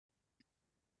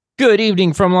Good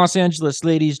evening from Los Angeles,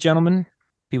 ladies, gentlemen,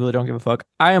 people that don't give a fuck.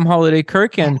 I am Holiday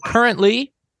Kirk, and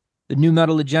currently the New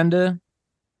Metal Agenda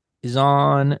is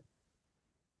on.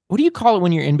 What do you call it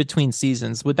when you're in between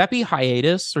seasons? Would that be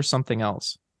hiatus or something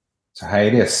else? It's a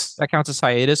hiatus. That counts as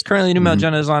hiatus. Currently, New Metal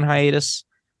Agenda is on hiatus,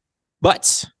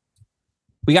 but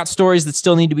we got stories that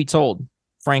still need to be told,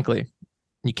 frankly.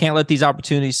 You can't let these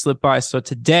opportunities slip by. So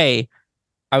today,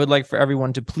 I would like for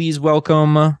everyone to please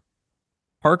welcome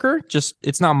Parker.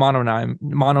 It's not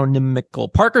mononymical.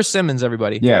 Parker Simmons,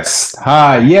 everybody. Yes.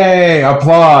 Hi. Yay.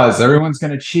 Applause. Everyone's going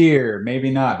to cheer.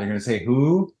 Maybe not. They're going to say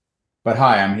who? But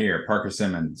hi, I'm here. Parker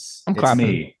Simmons. I'm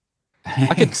clapping.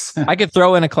 It's me. I could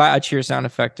throw in a cheer sound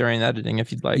effect during editing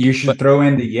if you'd like. You should throw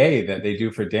in the yay that they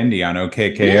do for Dindy on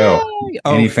OKKO.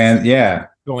 Any fans? Yeah.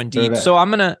 Going deep. So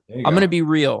I'm gonna be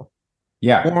real.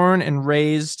 Yeah. Born and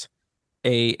raised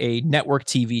a network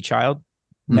TV child.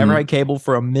 Never had cable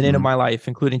for a minute of my life,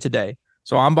 including today.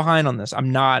 So I'm behind on this.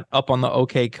 I'm not up on the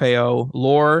OKKO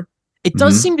lore. It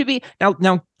does seem to be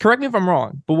now. Correct me if I'm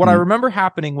wrong, but what I remember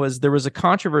happening was there was a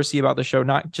controversy about the show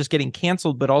not just getting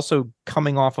canceled, but also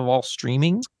coming off of all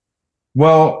streaming.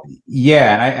 Well,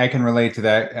 yeah, and I can relate to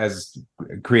that as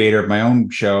creator of my own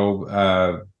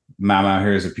show, Mama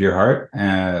Heroes of Pure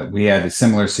Heart. We had a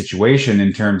similar situation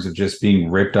in terms of just being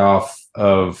ripped off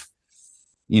of,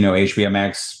 HBO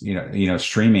Max,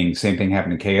 streaming. Same thing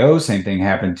happened to KO. Same thing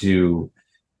happened to,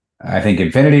 I think,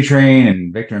 Infinity Train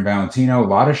and Victor and Valentino. A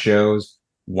lot of shows.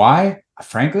 Why?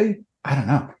 Frankly, I don't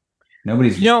know.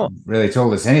 Nobody's really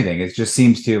told us anything. It just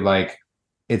seems to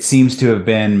have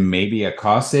been maybe a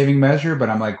cost-saving measure, but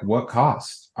I'm like, what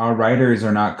cost? Our writers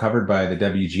are not covered by the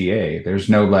WGA. There's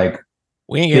no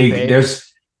we ain't getting paid.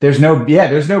 There's no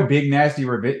big nasty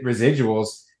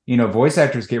residuals. Voice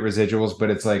actors get residuals, but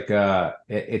it's like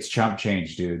it's chump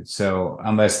change, dude. So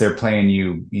unless they're playing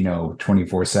you,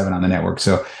 24/7 on the network.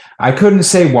 So I couldn't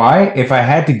say why. If I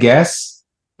had to guess,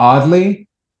 oddly,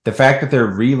 the fact that they're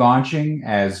relaunching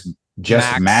as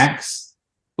just Max,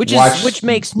 which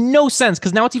makes no sense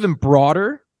because now it's even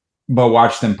broader. But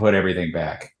watch them put everything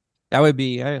back. That would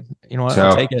be, I'll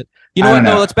take it.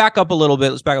 No, let's back up a little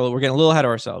bit. We're getting a little ahead of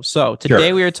ourselves. So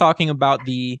today we are talking about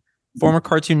the former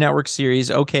Cartoon Network series,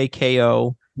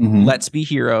 OKKO, Let's Be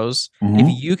Heroes.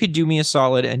 If you could do me a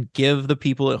solid and give the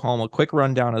people at home a quick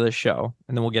rundown of this show,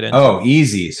 and then we'll get into it. Oh,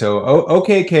 easy. So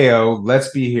OKKO,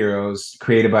 Let's Be Heroes,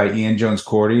 created by Ian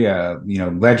Jones-Cordy,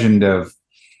 legend of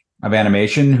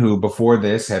animation, who before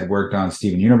this had worked on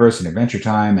Steven Universe and Adventure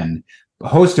Time and a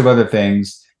host of other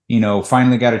things.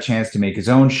 Finally got a chance to make his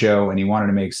own show, and he wanted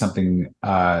to make something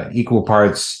equal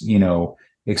parts,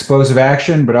 explosive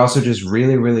action, but also just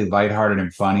really, really lighthearted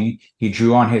and funny. He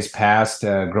drew on his past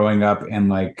growing up in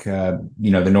the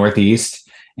Northeast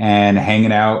and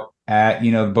hanging out at,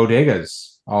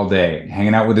 bodegas all day,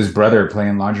 hanging out with his brother,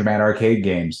 playing laundromat arcade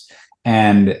games.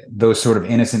 And those sort of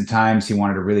innocent times he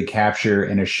wanted to really capture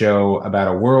in a show about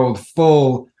a world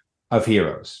full of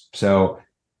heroes. So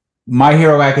My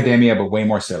Hero Academia, but way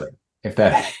more silly, if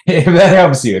that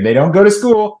helps you. They don't go to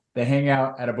school, they hang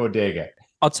out at a bodega.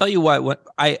 I'll tell you what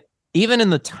I even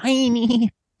in the tiny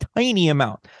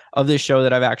amount of this show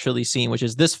that I've actually seen, which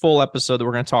is this full episode that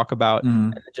we're going to talk about,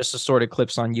 and just assorted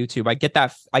clips on YouTube. I get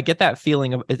that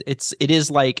feeling of it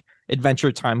is like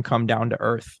Adventure Time come down to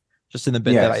earth, just in the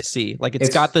bit that I see. Like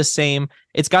it's got the same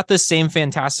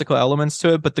fantastical elements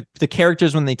to it, but the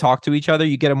characters when they talk to each other,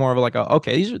 you get a more of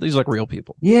okay, these are like real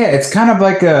people. Yeah, it's kind of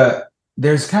like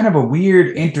there's kind of a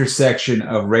weird intersection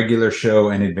of regular show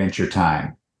and Adventure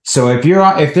Time. So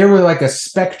if there were like a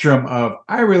spectrum of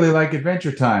I really like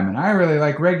Adventure Time and I really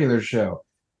like regular show,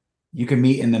 you can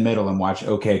meet in the middle and watch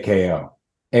OKKO.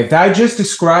 If I just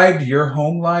described your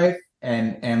home life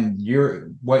and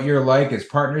what you're like as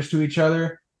partners to each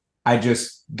other, I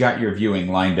just got your viewing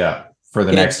lined up for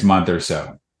the next month or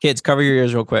so. Kids, cover your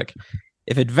ears real quick.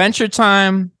 If Adventure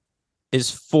Time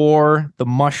is for the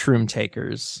mushroom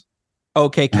takers,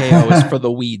 OKKO is for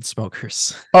the weed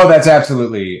smokers. Oh, that's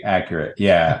absolutely accurate.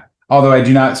 Yeah. Although I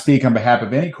do not speak on behalf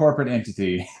of any corporate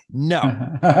entity. No.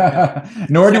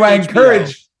 Nor do I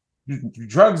encourage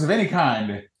drugs of any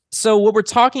kind. So what we're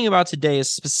talking about today is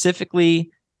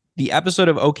specifically the episode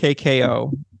of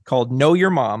OKKO called Know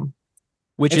Your Mom,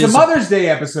 which is a Mother's Day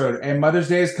episode, and Mother's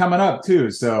Day is coming up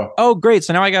too. So great.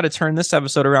 So now I got to turn this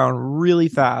episode around really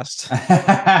fast.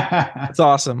 That's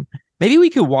awesome. Maybe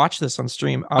we could watch this on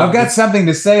stream. I've got something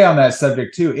to say on that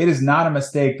subject too. It is not a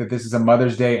mistake that this is a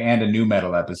Mother's Day and a New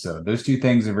Metal episode. Those two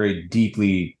things are very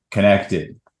deeply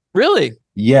connected. Really?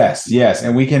 Yes.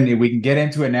 And we can get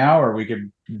into it now, or we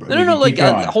could.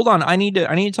 No. Hold on. I need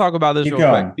to talk about this real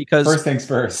quick because first things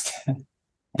first.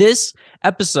 This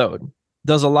episode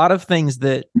does a lot of things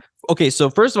that, okay, so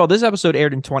first of all, this episode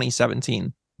aired in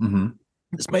 2017. Mm-hmm.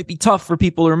 This might be tough for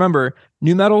people to remember.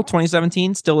 New Metal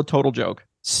 2017, still a total joke.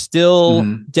 Still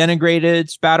denigrated,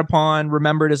 spat upon,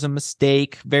 remembered as a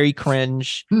mistake, very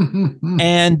cringe.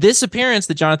 And this appearance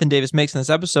that Jonathan Davis makes in this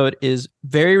episode is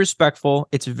very respectful.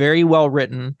 It's very well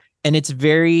written, and it's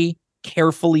very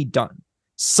carefully done.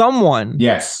 Someone,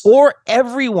 yes, or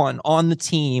everyone on the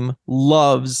team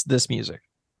loves this music.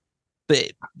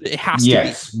 It has to be.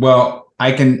 Yes. Well,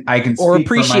 I can or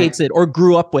appreciates it or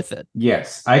grew up with it.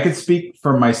 Yes, I could speak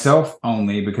for myself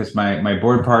only because my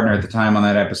board partner at the time on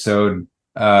that episode,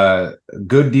 a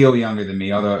good deal younger than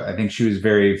me, although I think she was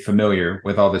very familiar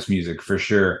with all this music for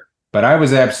sure. But I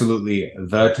was absolutely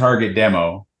the target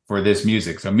demo for this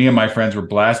music. So me and my friends were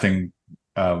blasting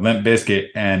Limp Bizkit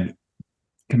and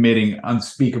committing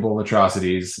unspeakable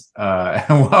atrocities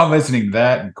while listening to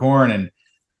that, and Korn, and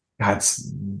God,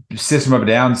 System of a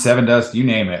Down, Seven Dust, you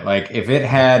name it. Like, if it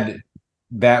had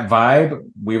that vibe,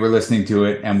 we were listening to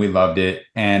it and we loved it.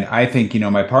 And I think,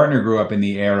 my partner grew up in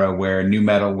the era where new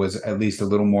metal was at least a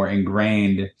little more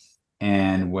ingrained,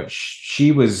 and what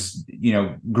she was,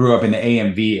 grew up in the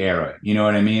AMV era, you know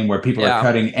what I mean? Where people are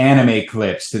cutting anime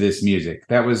clips to this music.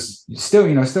 That was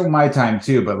still, still my time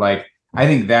too. But like, I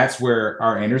think that's where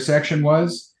our intersection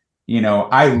was.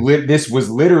 This was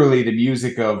literally the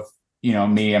music of,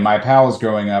 me and my pals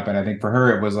growing up. And I think for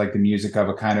her, it was like the music of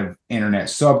a kind of internet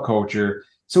subculture.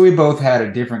 So we both had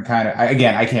a different kind of,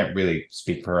 again, I can't really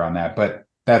speak for her on that, but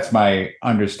that's my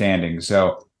understanding.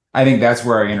 So I think that's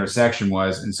where our intersection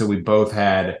was. And so we both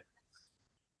had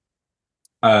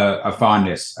a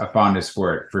fondness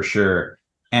for it, for sure.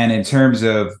 And in terms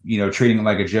of, treating it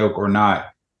like a joke or not,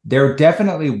 there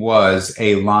definitely was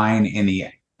a line in the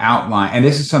outline, and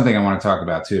this is something I want to talk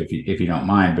about too, if you don't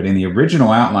mind. But in the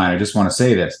original outline, I just want to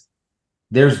say this: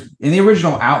 there's in the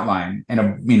original outline, in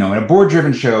a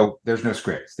board-driven show, there's no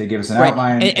scripts. They give us an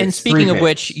outline. And speaking of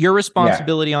which, your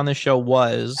responsibility on the show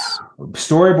was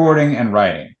storyboarding and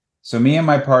writing. So me and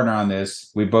my partner on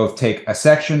this, we both take a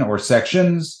section or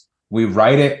sections, we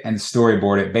write it and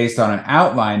storyboard it based on an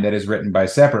outline that is written by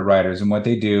separate writers. And what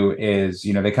they do is,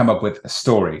 they come up with a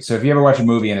story. So if you ever watch a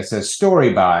movie and it says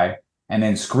story by and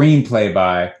then screenplay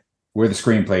by, we're the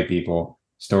screenplay people,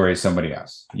 story is somebody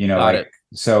else. Got it.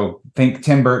 So think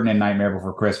Tim Burton and Nightmare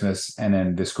Before Christmas, and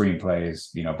then the screenplay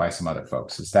is, by some other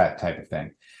folks. It's that type of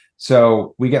thing.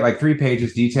 So we get like 3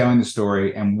 pages detailing the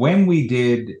story. And when we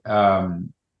did,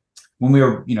 when we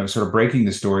were, sort of breaking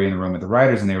the story in the room with the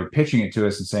writers, and they were pitching it to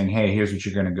us and saying, hey, here's what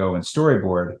you're going to go and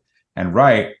storyboard and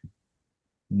write,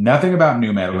 nothing about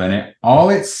new metal in it. All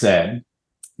it said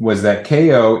was that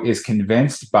KO is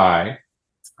convinced by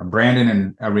Brandon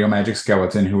and a Real Magic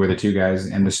Skeleton, who were the 2 guys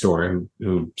in the story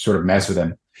who sort of mess with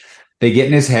him. They get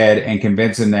in his head and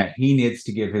convince him that he needs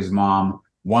to give his mom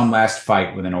one last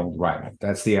fight with an old rival.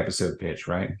 That's the episode pitch,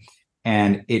 right?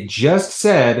 And it just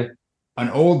said an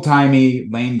old-timey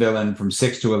lame villain from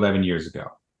 6 to 11 years ago.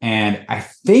 And I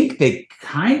think they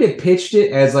kind of pitched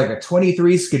it as like a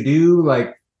 23 skidoo,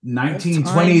 like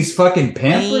 1920s fucking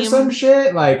pimp or some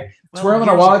shit, like twirling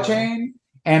a wallet chain.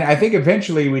 And I think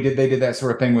eventually they did that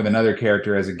sort of thing with another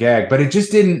character as a gag, but it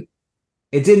just didn't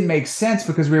make sense,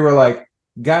 because we were like,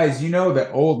 guys, that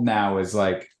old now is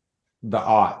like the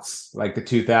aughts, like the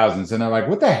 2000s. And they're like,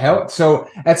 what the hell? So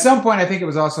at some point, I think it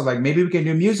was also like, maybe we can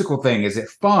do a musical thing. Is it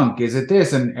funk? Is it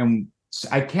this? And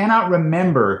I cannot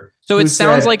remember. So it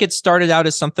sounds like it started out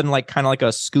as something like kind of like a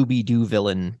Scooby-Doo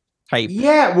villain type.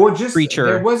 Yeah. Well, just creature.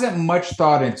 There wasn't much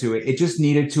thought into it. It just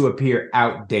needed to appear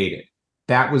outdated.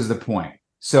 That was the point.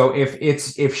 So if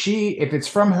it's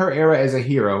from her era as a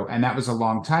hero, and that was a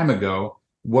long time ago,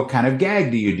 what kind of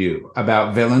gag do you do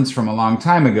about villains from a long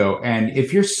time ago? And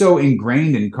if you're so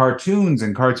ingrained in cartoons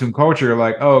and cartoon culture, you're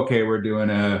like, oh, okay, we're doing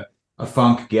a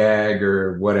funk gag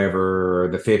or whatever, or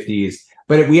the 50s.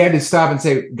 But we had to stop and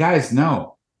say, guys,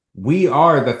 no, we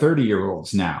are the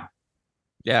 30-year-olds now.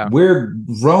 Yeah. We're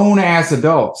grown ass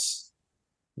adults.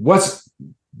 What's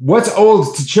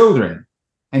old to children?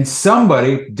 And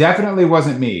somebody, definitely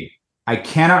wasn't me, I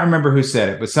cannot remember who said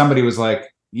it, but somebody was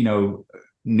like, new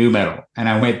metal. And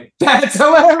I went, that's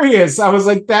hilarious. I was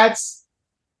like, that's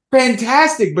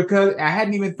fantastic, because I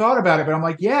hadn't even thought about it. But I'm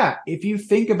like, yeah, if you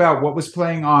think about what was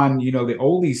playing on, the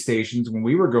oldies stations when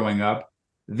we were growing up,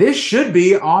 this should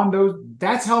be on those.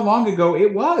 That's how long ago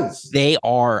it was. They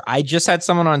are. I just had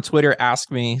someone on Twitter ask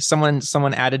me, someone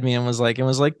added me and was like,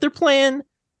 they're playing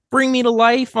Bring Me to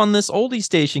Life on this oldie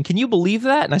station. Can you believe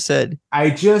that? And I said,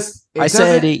 yes. And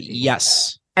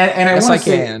yes, I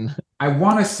can. I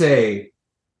want to say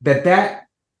that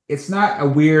it's not a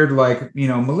weird, like,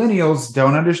 millennials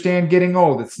don't understand getting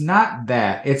old. It's not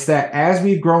that. It's that as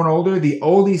we've grown older, the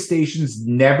oldie stations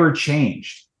never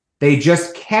changed. They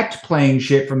just kept playing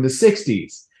shit from the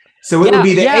 60s. So it would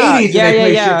be the 80s and they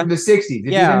play shit from the 60s. It'd be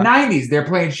the 90s, they're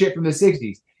playing shit from the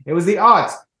 60s. It was the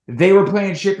aughts. They were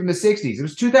playing shit from the 60s. It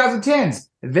was 2010s.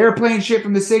 They're playing shit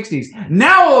from the 60s.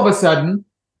 Now all of a sudden,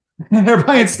 they're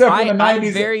playing stuff from the 90s.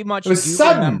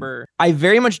 I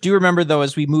very much do remember, though,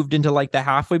 as we moved into like the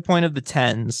halfway point of the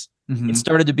 10s, it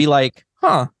started to be like,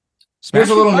 There's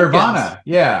a little Nirvana.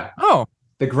 Yeah. Oh.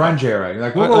 The grunge era. You're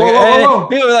like, whoa.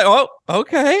 People were like, oh,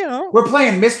 okay. Oh. We're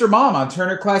playing Mr. Mom on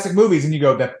Turner Classic Movies, and you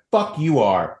go, the fuck you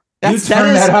are. You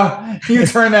turn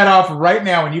that off right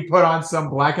now and you put on some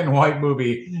black and white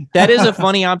movie. That is a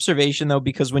funny observation, though,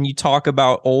 because when you talk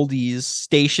about oldies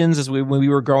stations when we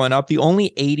were growing up, the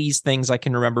only 80s things I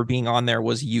can remember being on there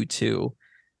was U2.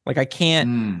 Like, I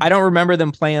don't remember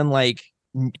them playing like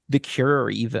The Cure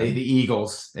or even the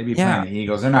Eagles. They'd be playing the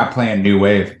Eagles. They're not playing new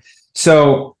wave.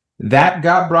 So that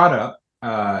got brought up,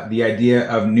 the idea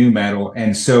of new metal.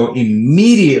 And so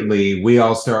immediately we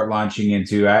all start launching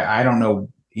into, I don't know,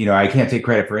 I can't take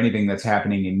credit for anything that's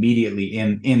happening immediately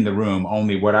in the room,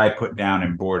 only what I put down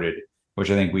and boarded, which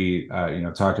I think we,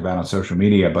 talked about on social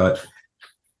media. But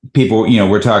people,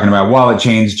 we're talking about Wallet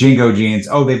Chains, Jingo Jeans.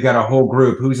 Oh, they've got a whole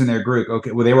group. Who's in their group?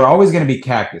 Okay, well, they were always going to be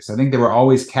Cactus. I think they were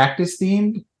always Cactus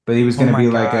themed, but he was going to be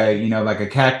like a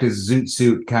Cactus zoot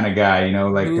suit kind of guy,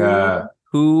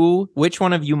 Which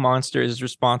one of you monsters is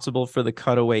responsible for the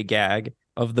cutaway gag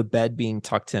of the bed being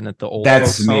tucked in at the old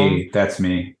That's me. home? That's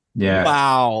me. Yeah.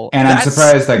 Wow. And I'm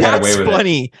surprised I got away with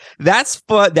it.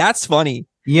 That's funny.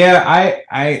 Yeah,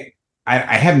 I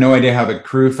have no idea how the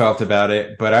crew felt about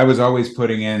it, but I was always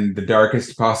putting in the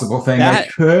darkest possible thing I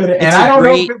could. And I don't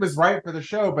know if it was right for the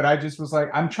show, but I just was like,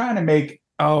 I'm trying to make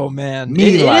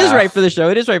it is right for the show.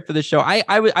 It is right for the show.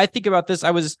 I think about this.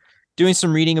 I was doing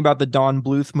some reading about the Don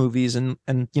Bluth movies, and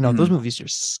those movies are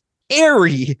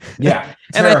scary. Yeah.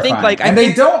 And I think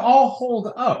they don't all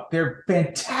hold up. They're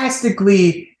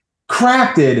fantastically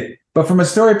crafted, but from a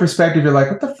story perspective, you're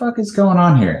like, what the fuck is going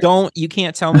on here? You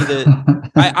can't tell me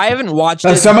that. I haven't watched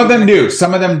it. Some of them do.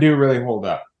 Some of them do really hold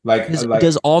up.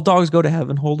 Does All Dogs Go to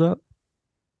Heaven hold up?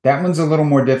 That one's a little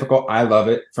more difficult. I love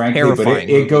it, frankly, terrifying,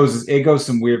 but it goes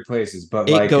some weird places. But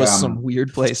it goes some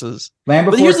weird places.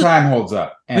 Land Before Time holds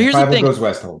up, and Five Goes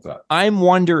West holds up. I'm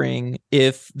wondering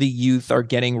if the youth are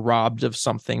getting robbed of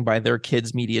something by their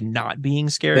kids' media not being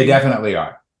scary. They definitely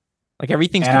are. Like,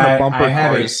 everything's kind of bumper I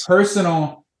have cars. A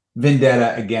personal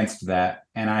vendetta against that,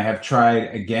 and I have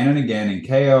tried again and again in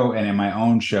KO and in my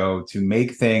own show to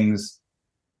make things.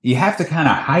 You have to kind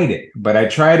of hide it, but I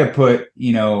try to put,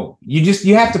 you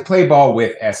have to play ball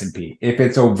with S&P. If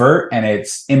it's overt and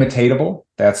it's imitatable,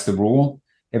 that's the rule.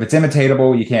 If it's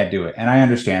imitatable, you can't do it. And I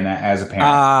understand that as a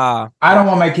parent. I don't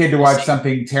want my kid to watch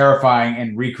something terrifying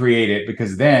and recreate it,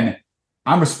 because then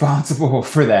I'm responsible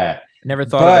for that. Never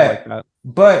thought of it like that.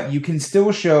 But you can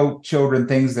still show children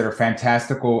things that are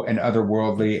fantastical and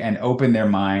otherworldly and open their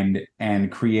mind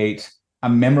and create a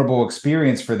memorable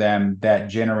experience for them that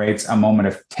generates a moment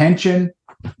of tension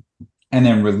and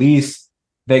then release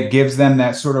that gives them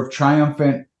that sort of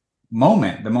triumphant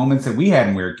moment, the moments that we had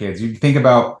when we were kids. You think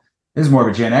about, this is more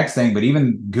of a Gen X thing, but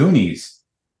even Goonies,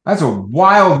 that's a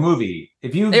wild movie.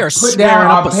 If you put down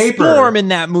on paper, storm in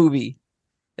that movie,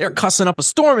 they're cussing up a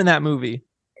storm in that movie.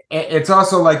 It's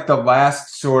also like the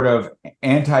last sort of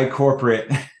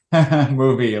anti-corporate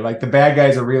movie. Like, the bad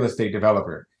guy's a real estate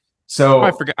developer. So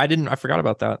I forgot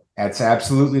about that. That's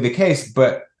absolutely the case.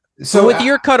 But with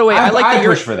your cutaway, I like that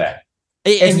push for that.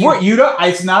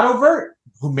 It's not overt.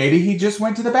 Maybe he just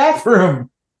went to the bathroom.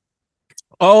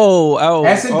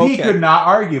 S&P could not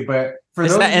argue, but for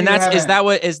those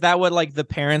is that what like the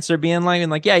parents are being like, and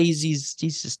like, yeah, he's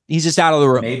just out of the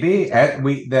room. Maybe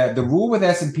the rule with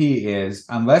S&P is,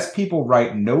 unless people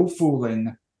write no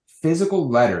fooling physical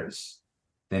letters,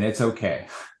 then it's okay.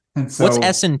 And so, what's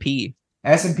S&P?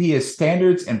 S&P is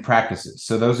standards and practices.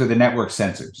 So those are the network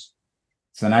censors.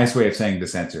 It's a nice way of saying the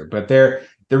censor. But the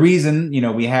reason,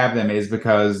 we have them is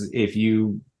because if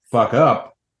you fuck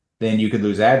up, then you could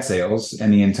lose ad sales.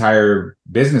 And the entire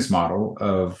business model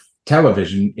of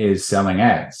television is selling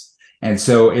ads. And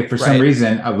so if for some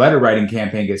reason a letter writing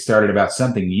campaign gets started about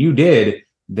something you did,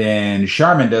 then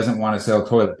Charmin doesn't want to sell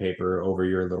toilet paper over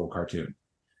your little cartoon.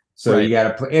 So you got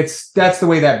to play. That's the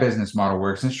way that business model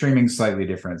works, and streaming's slightly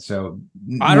different. So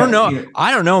I don't know.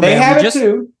 I don't know. They man. have it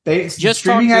too.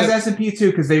 Streaming has S&P too,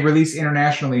 because they release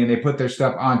internationally and they put their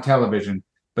stuff on television.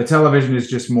 But television is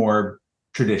just more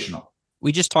traditional.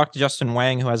 we just talked to Justin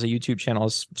Wang, who has a YouTube channel,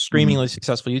 a screamingly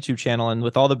successful YouTube channel. And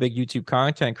with all the big YouTube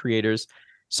content creators,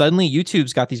 suddenly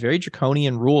YouTube's got these very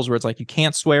draconian rules where it's like, you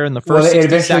can't swear in the first 60 it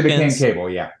eventually seconds. became cable.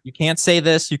 Yeah. You can't say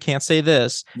this. You can't say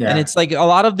this. Yeah. And it's like a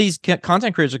lot of these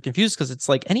content creators are confused because it's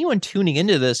like anyone tuning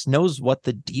into this knows what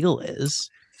the deal is.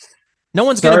 No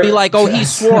one's going to be like, oh, he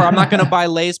swore, I'm not going to buy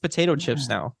Lay's potato chips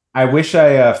now. I wish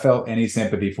I felt any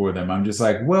sympathy for them. I'm just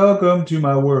like, welcome to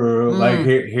my world. Like,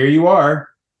 here you are.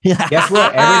 Guess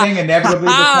what? Everything inevitably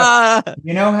becomes,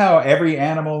 you know how every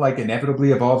animal like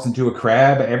inevitably evolves into a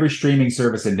crab? Every streaming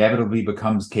service inevitably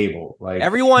becomes cable. Like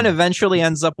everyone eventually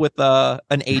ends up with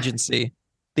an agency.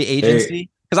 The agency.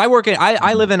 Because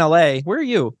I live in LA. Where are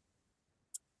you?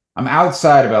 I'm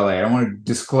outside of LA. I don't want to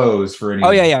disclose for any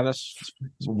that's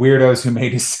weirdos who may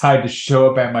decide to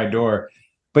show up at my door.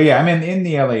 But yeah, I'm in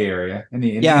the LA area, in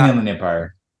the Inland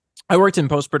Empire. I worked in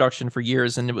post-production for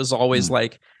years, and it was always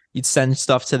like you'd send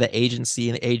stuff to the agency,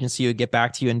 and the agency would get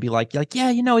back to you and be like, yeah,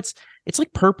 you know, it's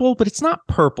like purple, but it's not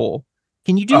purple.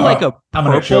 Can you do like a purple? I'm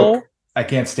gonna choke. I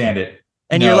can't stand it.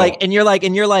 And you're like,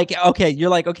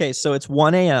 okay, so it's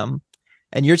 1 a.m.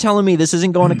 and you're telling me this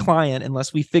isn't going to client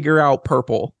unless we figure out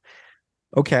purple.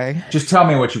 Okay. Just tell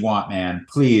me what you want, man.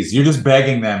 Please. You're just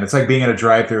begging them. It's like being at a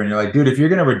drive-thru and you're like, dude, if you're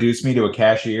going to reduce me to a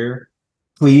cashier,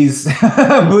 please,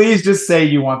 please just say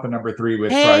you want the number 3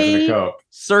 with fries and a Coke.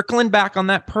 Circling back on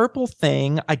that purple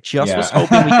thing, I just was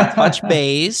hoping we could touch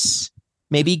base,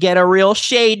 maybe get a real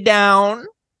shade down.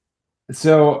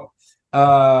 So,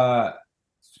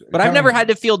 but I've never had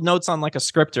to field notes on like a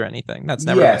script or anything. That's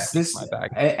never been my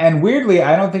bag. And weirdly,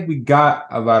 I don't think we got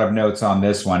a lot of notes on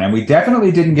this one. And we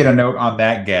definitely didn't get a note on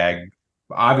that gag,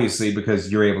 obviously, because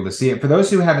you're able to see it. For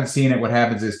those who haven't seen it, what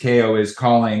happens is KO is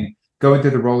going through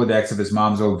the Rolodex of his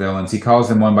mom's old villains. He calls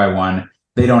them one by one.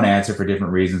 They don't answer for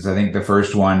different reasons. I think the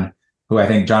first one, who I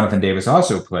think Jonathan Davis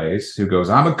also plays, who goes,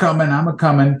 I'm a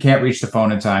coming, can't reach the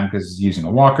phone in time because he's using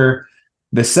a walker.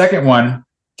 The second one,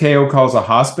 KO calls a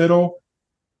hospital.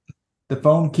 The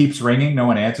phone keeps ringing. No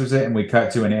one answers it. And we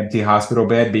cut to an empty hospital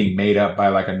bed being made up by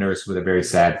like a nurse with a very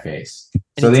sad face.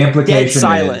 And so the implication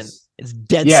is it's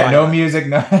dead silent. No music.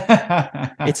 No.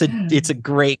 It's a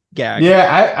great gag.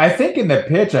 Yeah. I think in the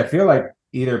pitch, I feel like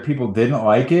either people didn't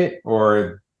like it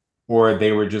or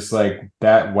they were just like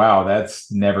that. Wow,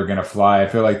 that's never going to fly. I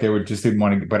feel like they were just didn't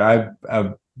want to, but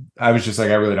I was just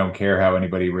like, I really don't care how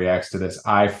anybody reacts to this.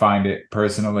 I find it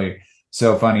personally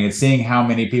so funny. And seeing how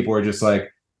many people are just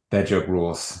like, that joke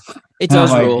rules. It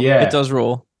does rule. Yeah, it does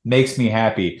rule. Makes me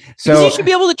happy. So because you should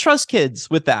be able to trust kids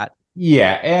with that.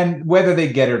 Yeah, and whether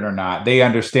they get it or not, they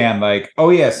understand like, oh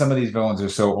yeah, some of these villains are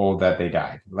so old that they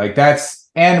died. Like that's,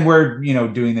 and we're,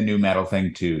 doing the new metal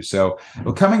thing too. So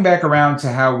coming back around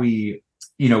to how we,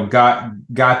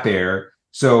 got there.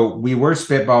 So we were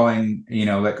spitballing,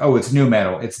 like, oh, it's new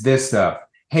metal. It's this stuff.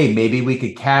 Hey, maybe we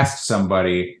could cast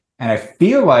somebody. And I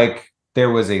feel like there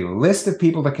was a list of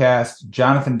people to cast.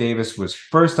 Jonathan Davis was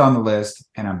first on the list,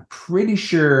 and I'm pretty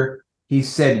sure he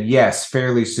said yes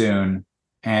fairly soon.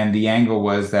 And the angle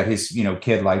was that his,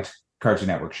 kid liked Cartoon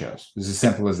Network shows. It was as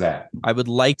simple as that. I would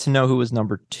like to know who was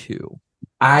number 2.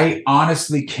 I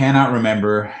honestly cannot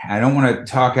remember. I don't want to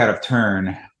talk out of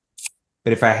turn,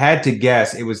 but if I had to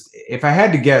guess,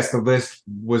 the list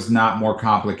was not more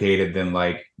complicated than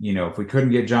like, if we couldn't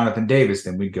get Jonathan Davis,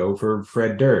 then we'd go for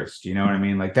Fred Durst. You know what I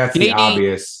mean? Like that's the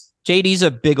obvious. JD's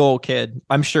a big old kid.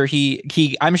 I'm sure he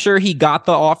got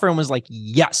the offer and was like,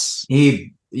 yes.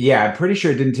 I'm pretty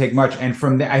sure it didn't take much. And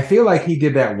from there, I feel like he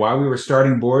did that while we were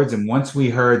starting boards. And once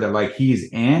we heard that like he's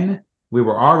in, we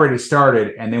were already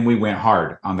started, and then we went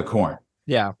hard on the corn.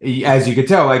 Yeah. As you could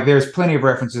tell, like there's plenty of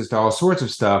references to all sorts of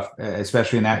stuff,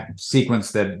 especially in that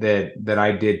sequence that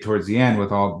I did towards the end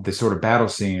with all this sort of battle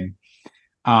scene.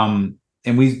 And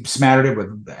we smattered it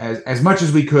with as much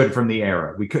as we could from the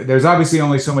era. There's obviously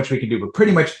only so much we can do, but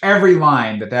pretty much every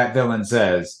line that villain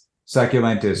says,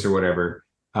 succulentus or whatever,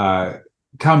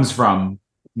 comes from,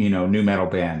 new metal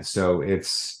bands. So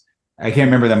I can't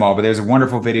remember them all, but there's a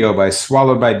wonderful video by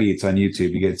Swallowed by Beats on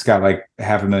YouTube. It's got like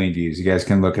 500,000 views. You guys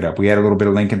can look it up. We had a little bit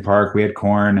of Linkin Park. We had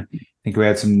Korn. I think we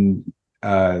had some.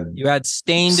 You had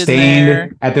Stained in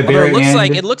there at the very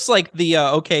end. It looks like the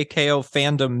OKKO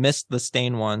fandom missed the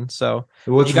Stain one. So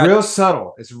it's real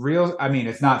subtle. It's real. I mean,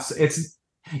 it's not. It's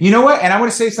you know what? And I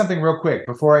want to say something real quick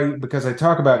because I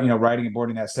talk about writing and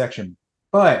boarding that section,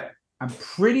 but I'm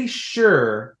pretty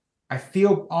sure. I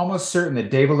feel almost certain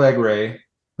that Dave Allegre,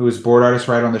 who was board artist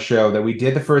right on the show, that we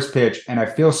did the first pitch, and I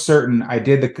feel certain I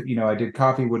did I did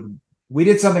coffee would. We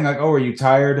did something like, "Oh, are you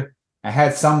tired?" I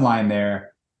had some line there.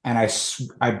 And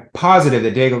I'm positive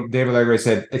that Dave Allegre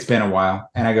said, it's been a while.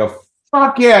 And I go,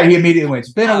 fuck yeah. He immediately went,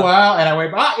 it's been a while. And I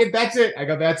went, that's it. I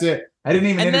go, that's it. I didn't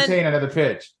even entertain another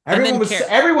pitch.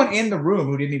 Everyone in the room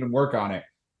who didn't even work on it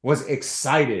was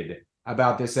excited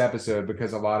about this episode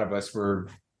because a lot of us were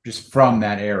just from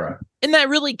that era. And that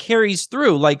really carries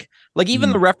through. Like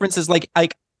even the references,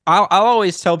 I'll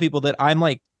always tell people that I'm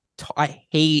like, I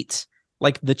hate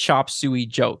like the chop suey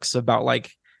jokes about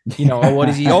like, you know, oh, what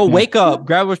is he? Oh, wake up,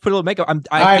 grab put a little makeup.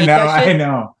 I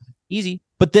know. Easy.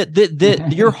 But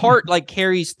your heart like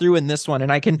carries through in this one.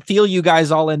 And I can feel you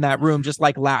guys all in that room, just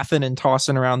like laughing and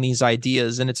tossing around these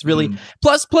ideas. And it's really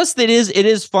plus it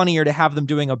is funnier to have them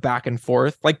doing a back and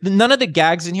forth. Like none of the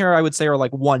gags in here, I would say, are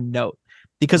like one note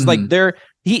because like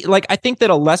I think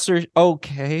that a lesser,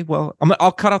 okay, well,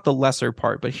 I'll cut out the lesser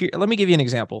part, but here, let me give you an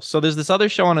example. So there's this other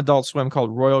show on Adult Swim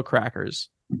called Royal Crackers.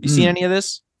 You seen any of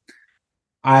this?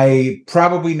 I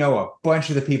probably know a bunch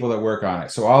of the people that work on it.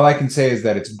 So all I can say is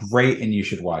that it's great and you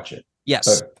should watch it.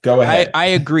 Yes. But go ahead. I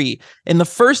agree. In the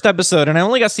first episode, and I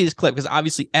only got to see this clip because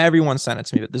obviously everyone sent it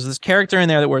to me, but there's this character in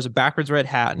there that wears a backwards red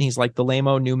hat and he's like the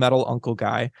lame-o new metal uncle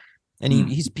guy. And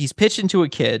he's pitching to a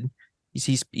kid.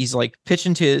 He's like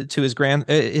pitching to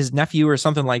his nephew or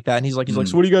something like that. And he's like, so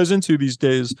what are you guys into these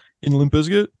days? In Limp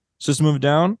Bizkit, System of a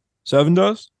Down, Seven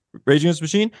Dust, Rage Against the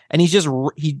Machine? And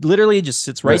he literally just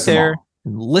sits right there.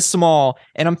 And lists them all,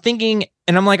 and I'm thinking,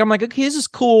 and I'm like, okay, this is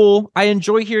cool. I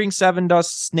enjoy hearing Seven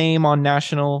Dust's name on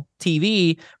national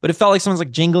TV, but it felt like someone's like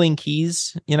jingling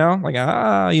keys, you know, like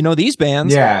these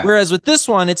bands. Yeah. Whereas with this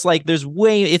one, it's like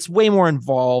it's way more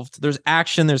involved. There's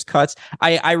action, there's cuts.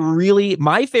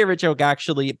 My favorite joke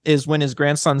actually is when his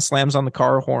grandson slams on the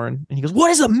car horn and he goes,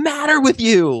 "What is the matter with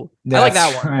you?" I like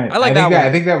that one. Right.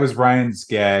 I think that was Ryan's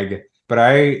gag. But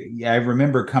I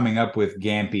remember coming up with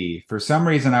Gampy. For some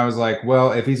reason, I was like,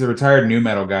 well, if he's a retired new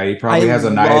metal guy, he probably has a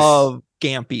nice... I love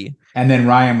Gampy. And then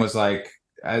Ryan was like,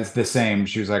 as the same.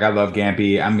 She was like, I love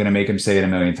Gampy. I'm going to make him say it a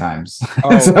million times.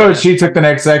 Oh, so she took the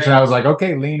next section. I was like,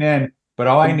 okay, lean in. But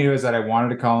all I knew is that I wanted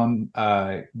to call him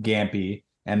Gampy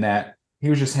and that he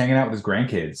was just hanging out with his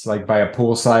grandkids, like by a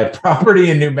poolside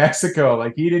property in New Mexico.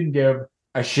 Like he didn't give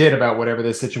a shit about whatever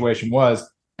this situation was.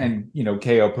 And,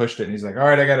 KO pushed it and he's like, all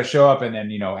right, I got to show up. And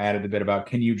then, added the bit about,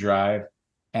 can you drive?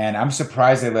 And I'm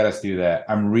surprised they let us do that.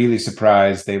 I'm really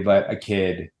surprised they let a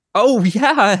kid. Oh,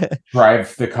 yeah.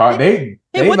 Drive the car. They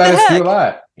let us do a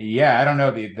lot. Yeah. I don't know.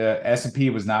 The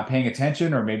S&P was not paying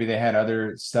attention or maybe they had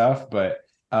other stuff. But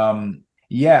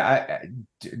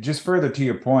just further to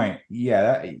your point.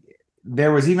 Yeah.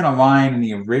 There was even a line in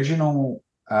the original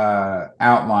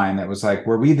outline that was like,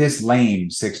 were we this lame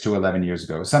 6 to 11 years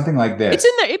ago? Something like this. It's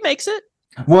in there. It makes it.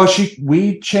 Well,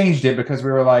 we changed it because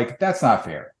we were like, that's not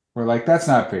fair. We're like, that's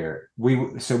not fair.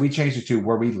 So we changed it to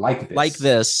where we like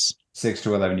this 6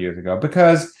 to 11 years ago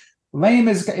because lame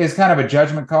is kind of a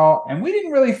judgment call. And we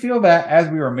didn't really feel that as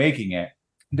we were making it,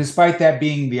 despite that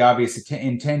being the obvious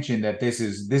intention that this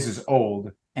is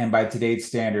old. And by today's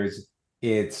standards,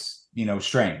 it's,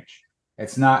 strange.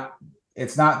 It's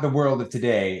not the world of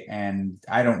today, and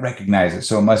I don't recognize it,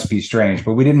 so it must be strange.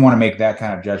 But we didn't want to make that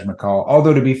kind of judgment call.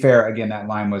 Although, to be fair, again, that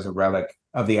line was a relic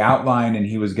of the outline, and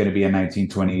he was going to be a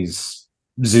 1920s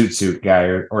zoot suit guy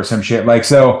or some shit like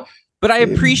so. But I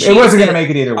appreciate it wasn't going to make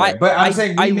it either way. But I'm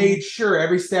saying we made sure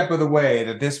every step of the way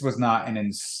that this was not an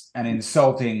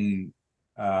insulting,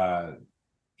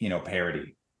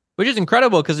 parody. Which is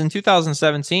incredible because in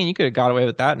 2017 you could have got away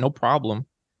with that, no problem.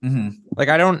 Mm-hmm. Like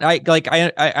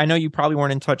I know you probably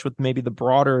weren't in touch with maybe the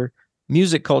broader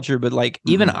music culture, but like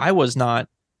even I was not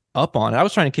up on it. I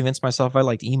was trying to convince myself I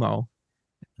liked emo.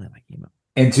 I like emo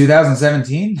in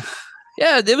 2017.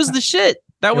 Yeah, it was the shit.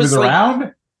 That was like,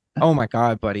 around. Oh my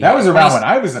god, buddy! That was around when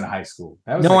I was in high school.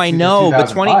 That was I know, but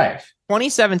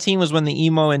 2017 was when the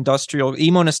emo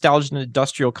nostalgia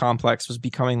industrial complex was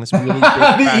becoming this really big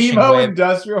the emo wave.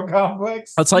 Industrial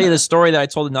complex. I'll tell you the story that I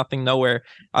told in Nothing Nowhere.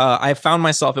 I found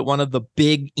myself at one of the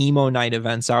big emo night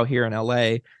events out here in LA.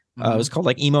 It was called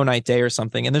like Emo Night Day or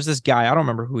something. And there's this guy, I don't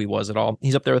remember who he was at all.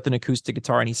 He's up there with an acoustic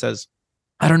guitar and he says,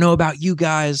 I don't know about you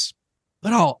guys,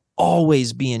 but I'll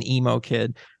always be an emo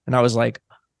kid. And I was like,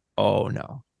 oh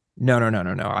no.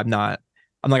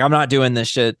 I'm not doing this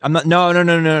shit. I'm not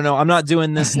I'm not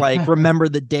doing this like remember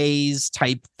the days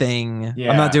type thing.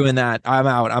 Yeah. I'm not doing that. I'm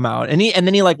out. And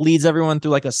then he like leads everyone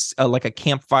through like a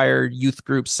campfire youth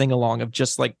group sing along of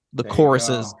just like the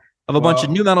choruses of a bunch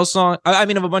of new metal songs. I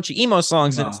mean of a bunch of emo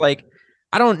songs. And it's like,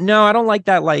 I don't know. I don't like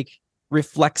that like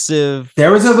reflexive.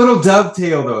 There was a little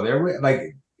dovetail though. There were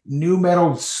like new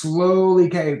metal slowly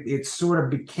it sort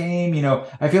of became,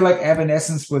 I feel like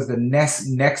Evanescence was the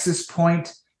nexus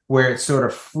point where it sort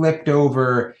of flipped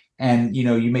over and,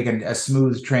 you make a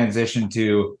smooth transition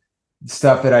to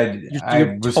stuff that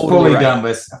I was totally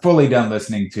fully done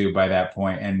listening to by that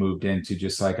point, and moved into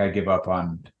just like, I give up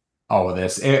on all of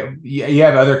this. You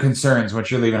have other concerns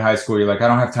once you're leaving high school. You're like, I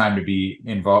don't have time to be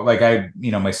involved. Like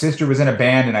my sister was in a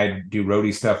band, and I do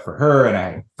roadie stuff for her, and I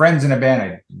had friends in a band.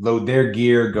 I load their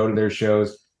gear, go to their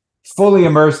shows, fully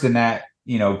immersed in that,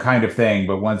 kind of thing.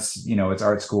 But once, it's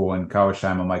art school and college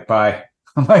time, I'm like, bye.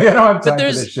 I'm like, I don't have time for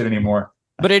this shit anymore.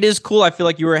 But it is cool. I feel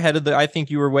like you were I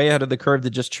think you were way ahead of the curve to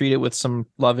just treat it with some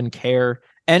love and care.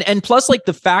 And plus, like,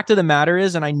 the fact of the matter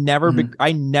is, and I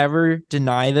never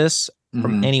deny this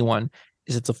from anyone,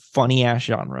 is it's a funny ass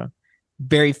genre.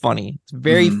 Very funny. It's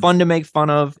very fun to make fun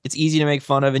of. It's easy to make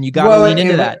fun of, and you got to lean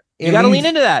into that. You got to lean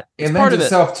into that. It's part of it.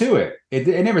 It lends itself to it.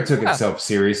 It never took itself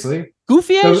seriously.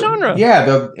 Goofy ass genre.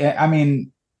 Yeah.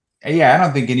 I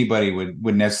don't think anybody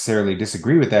would necessarily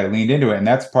disagree with that. It leaned into it, and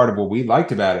that's part of what we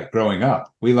liked about it growing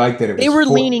up. We liked that they were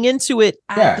leaning into it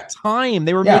at the time.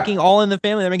 They were making All in the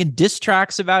Family. They're making diss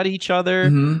tracks about each other.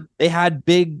 They had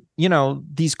big,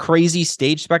 these crazy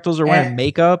stage spectacles or wearing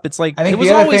makeup. It's like, it was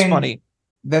always funny.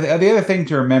 The other thing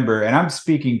to remember, and I'm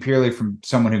speaking purely from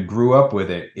someone who grew up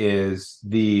with it, is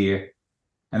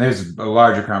and there's a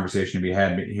larger conversation to be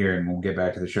had here, and we'll get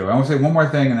back to the show. I want to say one more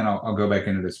thing, and then I'll go back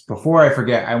into this. Before I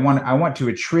forget, I want to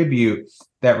attribute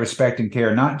that respect and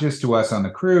care not just to us on the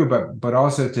crew, but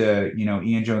also to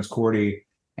Ian Jones-Cordy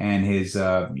and his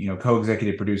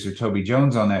co-executive producer Toby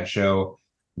Jones on that show.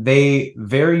 They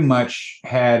very much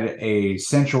had a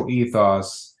central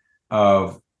ethos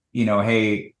of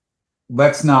hey,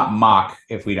 let's not mock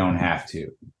if we don't have to.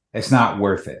 It's not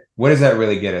worth it. What does that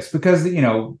really get us? Because,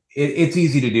 it's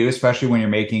easy to do, especially when you're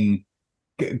making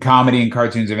comedy and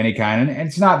cartoons of any kind. And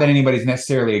it's not that anybody's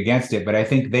necessarily against it, but I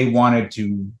think they wanted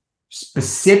to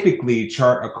specifically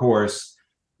chart a course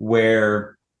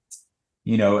where,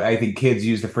 I think kids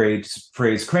use the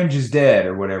phrase cringe is dead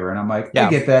or whatever. And I'm like, I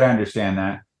get that. I understand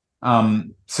that.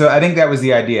 So I think that was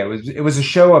the idea. It was a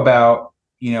show about,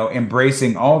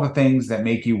 embracing all the things that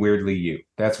make you weirdly you.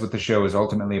 That's what the show is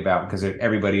ultimately about, because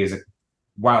everybody is a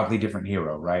wildly different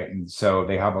hero, right? And so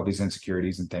they have all these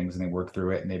insecurities and things, and they work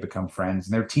through it, and they become friends,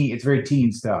 and it's very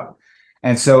teen stuff.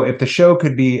 And so if the show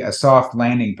could be a soft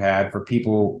landing pad for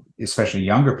people, especially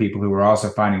younger people who are also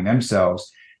finding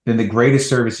themselves, then the greatest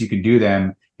service you can do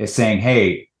them is saying,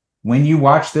 hey, when you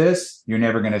watch this, you're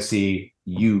never going to see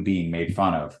you being made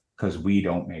fun of, because we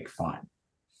don't make fun.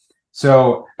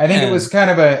 So I think it was kind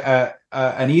of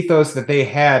an ethos that they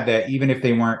had, that even if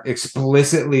they weren't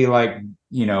explicitly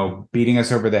beating us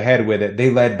over the head with it, they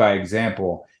led by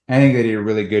example. And I think they did a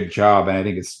really good job. And I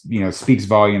think it's, speaks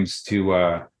volumes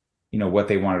to, what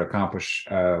they wanted to accomplish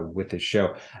with this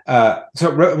show.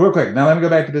 So real quick, now let me go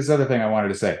back to this other thing I wanted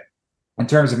to say. In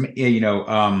terms of,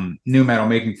 nu metal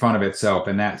making fun of itself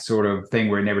and that sort of thing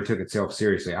where it never took itself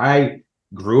seriously. I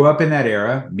grew up in that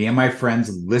era. Me and my friends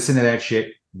listened to that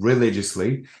shit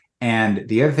religiously. And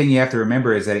the other thing you have to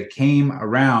remember is that it came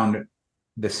around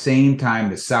the same time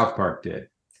that South Park did.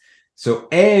 So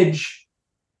Edge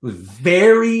was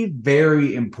very,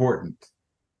 very important.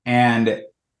 And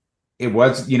it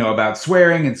was, about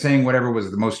swearing and saying whatever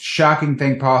was the most shocking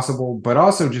thing possible, but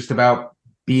also just about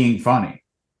being funny,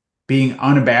 being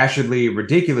unabashedly,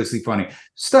 ridiculously funny.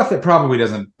 Stuff that probably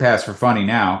doesn't pass for funny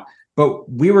now.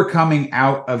 But we were coming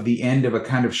out of the end of a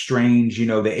kind of strange, the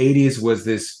 80s was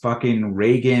this fucking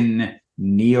Reagan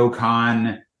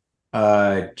neocon,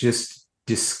 just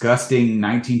disgusting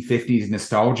 1950s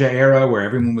nostalgia era where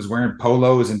everyone was wearing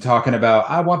polos and talking about,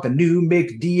 I want the new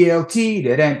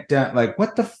McDLT. Like,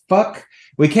 what the fuck?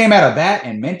 We came out of that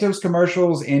and Mentos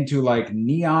commercials into like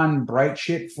neon bright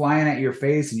shit flying at your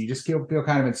face, and you just feel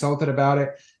kind of insulted about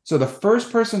it. So the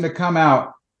first person to come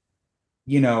out,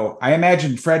 I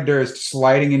imagine Fred Durst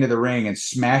sliding into the ring and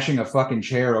smashing a fucking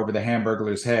chair over the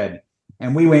Hamburglar's head.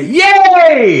 And we went,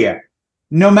 yay!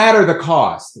 No matter the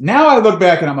cost. Now I look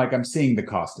back and I'm like, I'm seeing the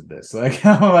cost of this.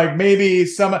 Like, maybe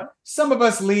some of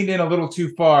us leaned in a little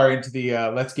too far into the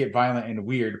let's get violent and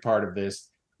weird part of this.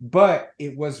 But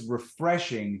it was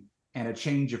refreshing and a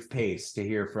change of pace to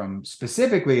hear from,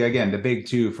 specifically, again, the big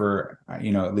two for,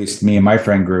 at least me and my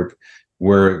friend group,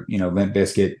 were, Limp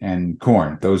Bizkit and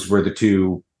Korn. Those were the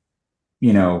two,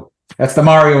 that's the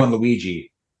Mario and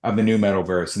Luigi of the nu metal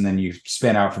verse. And then you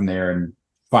spin out from there and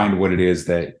find what it is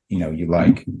that, you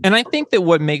like. And I think that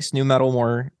what makes nu metal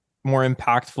more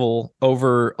impactful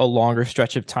over a longer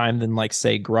stretch of time than, like,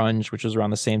 say, grunge, which was around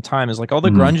the same time, is like all the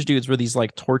grunge dudes were these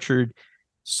like tortured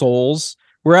souls.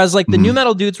 Whereas like the nu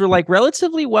metal dudes were like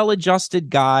relatively well-adjusted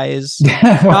guys,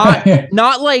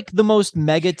 not like the most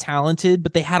mega talented,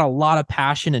 but they had a lot of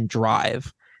passion and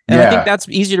drive. And I think that's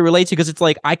easy to relate to because it's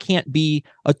like I can't be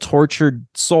a tortured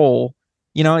soul.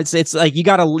 You know, it's like you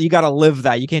gotta live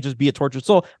that. You can't just be a tortured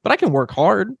soul. But I can work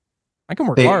hard.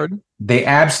 They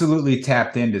absolutely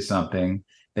tapped into something.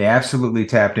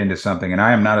 And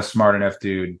I am not a smart enough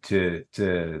dude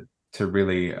to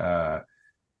really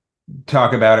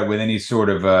talk about it with any sort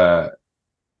of I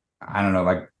don't know,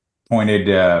 like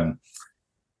pointed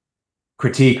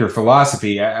critique or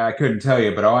philosophy. I couldn't tell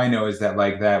you, but all I know is that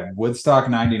like that Woodstock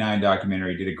 99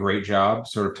 documentary did a great job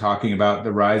sort of talking about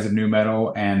the rise of nu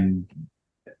metal, and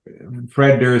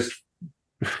Fred Durst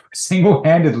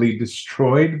single-handedly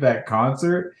destroyed that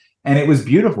concert, and it was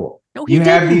beautiful. No, you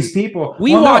have these people.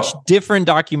 We watched different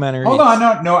documentaries. Hold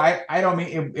on, no, I don't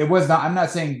mean it was not. I'm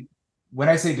not saying, when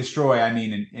I say destroy, I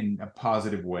mean in a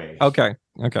positive way. Okay,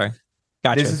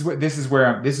 gotcha. This is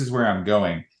where I'm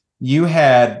going. You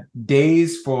had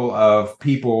days full of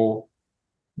people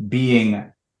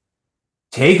being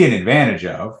taken advantage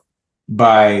of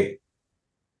by,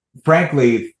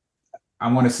 frankly,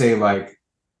 I want to say, like,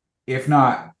 if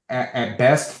not at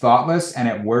best thoughtless and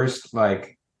at worst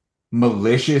like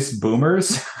malicious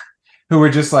boomers who were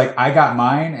just like, I got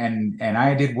mine and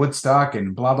I did Woodstock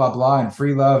and blah blah blah and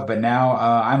free love, but now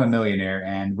I'm a millionaire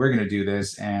and we're gonna do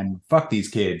this and fuck these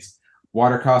kids.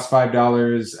 Water costs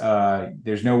 $5.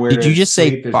 There's nowhere. Did you just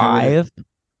say $5?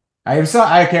 I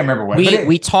can't remember what.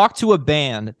 We talked to a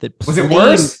band that was it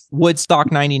worse?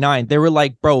 Woodstock 99. They were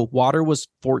like, bro, water was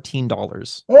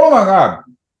 $14. Oh my god.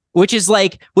 Which is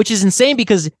insane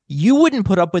because you wouldn't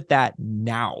put up with that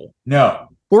now. No.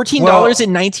 $14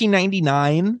 in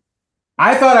 1999.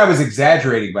 I thought I was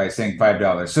exaggerating by saying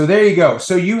 $5. So there you go.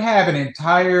 So you have an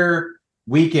entire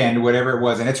weekend, whatever it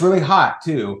was, and it's really hot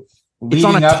too. It's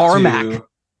on a tarmac.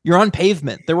 You're on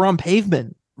pavement. They were on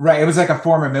pavement. Right. It was like a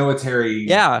former military.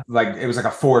 Yeah. Like it was like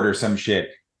a fort or some shit.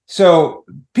 So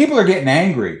people are getting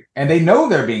angry and they know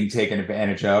they're being taken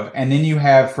advantage of. And then you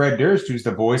have Fred Durst, who's the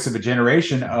voice of a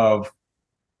generation of,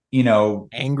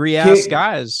 angry ass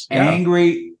guys.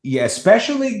 Angry. Yeah.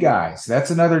 Especially guys.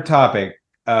 That's another topic.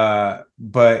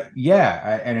 But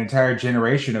yeah, an entire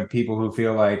generation of people who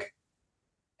feel like,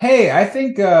 hey, I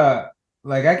think,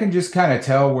 like I can just kind of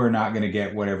tell we're not going to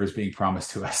get whatever's being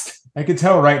promised to us. I can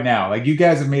tell right now, like you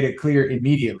guys have made it clear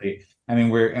immediately. I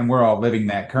mean, we're all living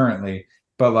that currently.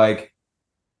 But like,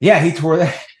 yeah, he tore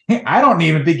that. I don't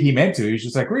even think he meant to. He was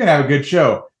just like, we're gonna have a good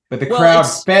show. But the crowd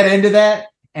fed into that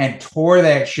and tore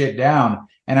that shit down.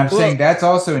 And I'm saying that's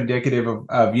also indicative of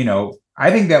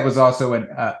I think that was also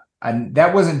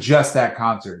that wasn't just that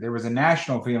concert. There was a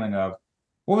national feeling of,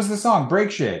 what was the song?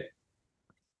 Break Shit.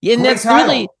 Yeah, and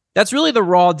that's really the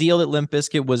raw deal that Limp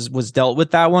Bizkit was dealt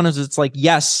with. That one is, it's like,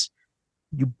 yes,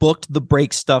 you booked the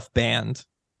Break Stuff band.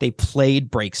 They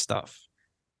played Break Stuff.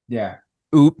 Yeah.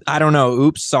 I don't know.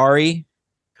 Oops, sorry.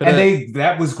 And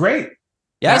that was great.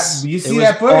 Yes. You see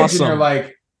that footage and you're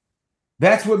like,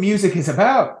 that's what music is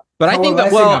about. But I think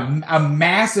that, a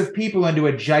mass of people into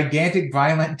a gigantic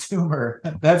violent tumor.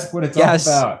 That's what it's all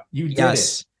about. You did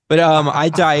it. But I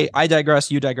digress,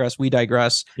 you digress, we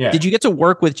digress. Yeah. Did you get to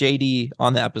work with JD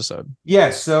on the episode? Yeah,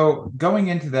 so going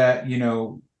into that,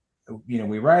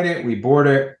 we write it, we board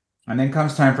it, and then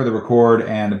comes time for the record,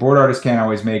 and the board artist can't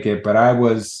always make it, but I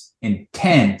was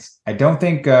intent. I don't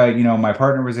think my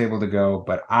partner was able to go,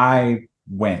 but I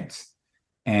went,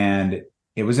 and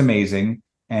it was amazing.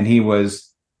 And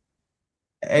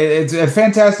it's a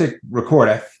fantastic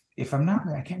record.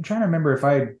 I'm trying to remember if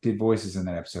I did voices in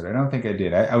that episode. I don't think I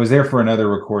did. I was there for another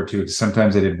record too, because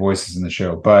sometimes I did voices in the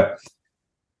show, but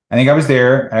I think I was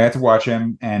there. I had to watch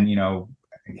him and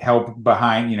help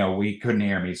behind. We couldn't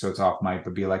hear me, so it's off mic,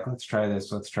 but be like, let's try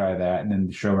this, let's try that, and then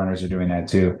the showrunners are doing that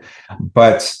too.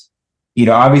 But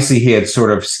obviously he had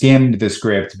sort of skimmed the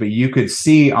script, but you could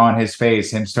see on his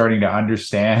face him starting to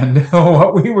understand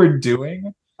what we were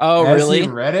doing. Oh, as really? He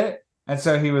read it. And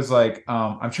so he was like,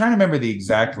 I'm trying to remember the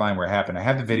exact line where it happened. I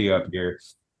have the video up here,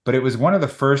 but it was one of the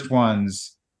first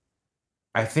ones.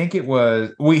 I think it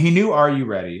was, he knew, "Are you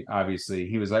ready?" Obviously.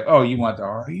 He was like, "Oh, you want the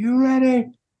Are you ready?"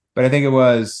 But I think it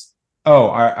was, "Oh,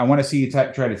 I want to see you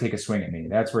try to take a swing at me."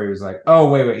 That's where he was like, "Oh,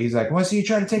 wait." He's like, "I want to see you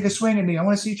try to take a swing at me. I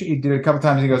want to see you." He did it a couple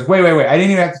times. He goes, wait. I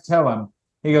didn't even have to tell him.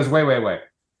 He goes, wait.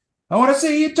 "I want to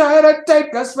see you try to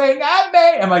take a swing at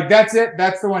me." I'm like, that's it.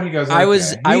 That's the one. He goes,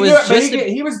 okay.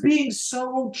 He was being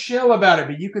so chill about it,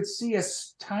 but you could see a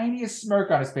tiniest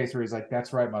smirk on his face where he's like,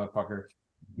 "That's right, motherfucker."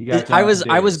 You got. I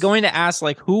was going to ask,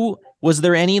 like, who was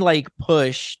there any like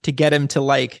push to get him to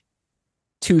like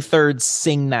 2/3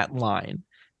 sing that line?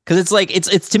 Because it's like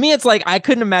it's to me, it's like I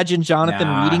couldn't imagine Jonathan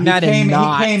reading that and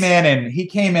not. He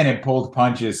came in and pulled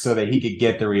punches so that he could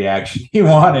get the reaction he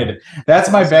wanted. That's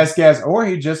my best guess. Or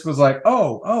he just was like,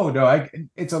 oh no,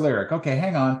 it's a lyric. Okay,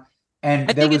 hang on. And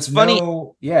I think it's funny.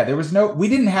 There was no. We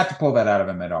didn't have to pull that out of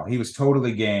him at all. He was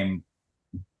totally game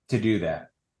to do that.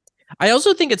 I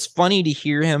also think it's funny to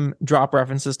hear him drop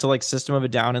references to like System of a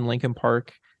Down and Linkin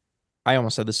Park. I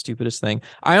almost said the stupidest thing.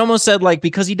 I almost said like,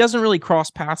 because he doesn't really cross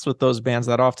paths with those bands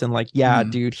that often. Like, yeah,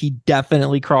 dude, he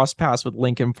definitely crossed paths with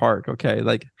Linkin Park. Okay,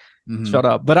 like, shut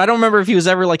up. But I don't remember if he was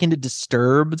ever like into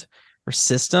Disturbed or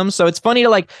System. So it's funny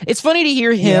to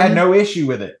hear him. He had no issue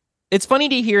with it. It's funny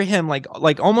to hear him like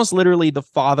almost literally the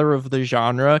father of the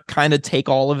genre kind of take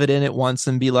all of it in at once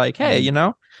and be like, hey,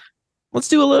 let's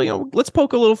do a little, let's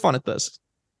poke a little fun at this.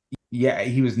 Yeah,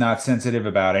 he was not sensitive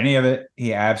about any of it.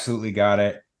 He absolutely got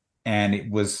it. And it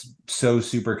was so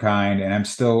super kind. And I'm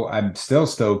still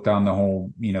stoked on the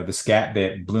whole, the scat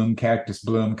bit, bloom cactus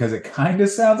bloom, because it kind of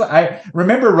sounds like, I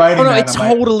remember writing that. It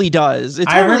totally does.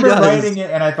 I remember writing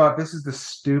it and I thought, this is the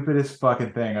stupidest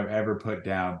fucking thing I've ever put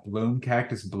down. Bloom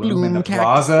cactus bloom in the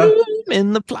plaza. Bloom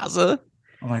in the plaza.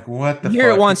 I'm like, what the fuck? You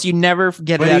hear it once, you never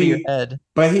get it out of your head.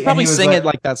 But he probably sing it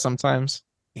like that sometimes.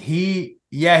 He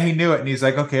knew it, and he's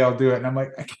like, okay, I'll do it. And I'm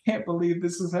like, I can't believe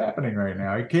this is happening right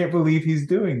now. I can't believe he's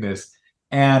doing this.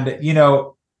 And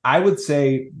I would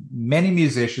say many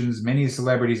musicians, many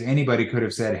celebrities, anybody could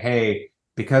have said, hey,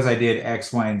 because I did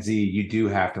X, Y, and Z, you do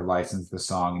have to license the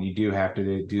song, and you do have to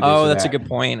do this. Oh, that's a good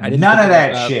point. None of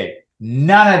that shit.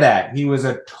 None of that. He was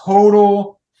a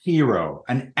total hero,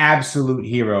 an absolute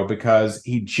hero, because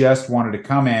he just wanted to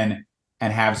come in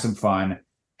and have some fun.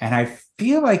 And I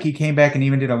feel like he came back and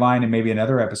even did a line in maybe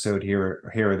another episode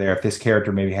here or there, if this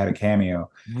character maybe had a cameo.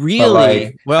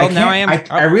 Really?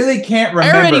 I really can't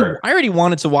remember. I already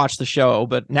wanted to watch the show,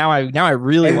 but now I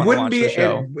really want to watch the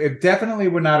show. It definitely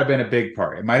would not have been a big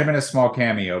part. It might have been a small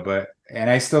cameo, and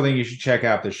I still think you should check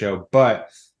out the show.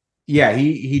 But yeah,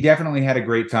 he definitely had a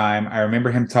great time. I remember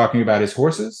him talking about his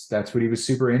horses. That's what he was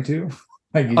super into.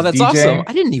 Oh, that's DJing. Awesome.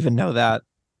 I didn't even know that.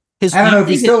 I don't know if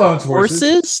he still owns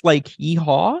horses. Like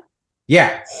yeehaw?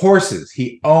 Yeah, horses.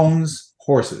 He owns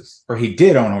horses, or he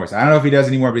did own horses. I don't know if he does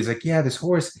anymore, but he's like, yeah, this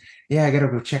horse. Yeah, I got to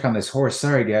go check on this horse.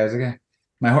 Sorry, guys. I got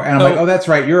my horse. And I'm like, oh, that's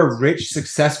right. You're a rich,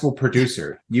 successful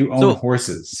producer. You own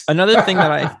horses. Another thing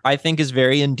that I think is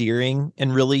very endearing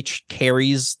and really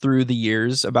carries through the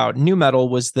years about nu metal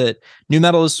was that nu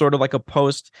metal is sort of like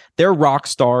they're rock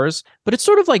stars, but it's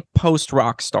sort of like post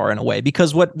rock star in a way,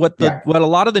 because what a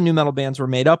lot of the nu metal bands were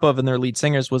made up of and their lead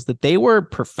singers was that they were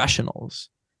professionals.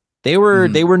 They were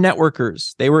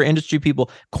networkers. They were industry people.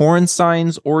 Korn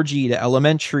signs Orgy to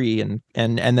Elementary, and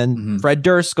then Fred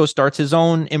Durst starts his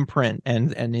own imprint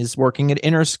and is working at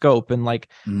Interscope, and like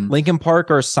Linkin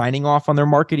Park are signing off on their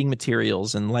marketing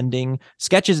materials and lending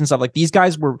sketches and stuff. Like, these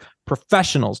guys were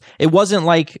professionals. It wasn't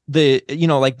like the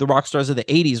rock stars of the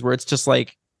 80s where it's just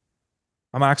like,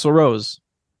 I'm Axl Rose.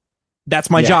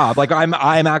 That's my job. Like, I'm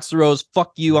Axl Rose.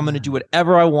 Fuck you. I'm going to do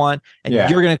whatever I want, and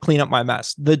you're going to clean up my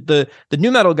mess. The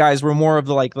nu metal guys were more of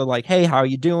the like, hey, how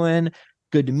you doing?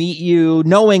 Good to meet you.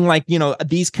 Knowing like,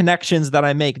 these connections that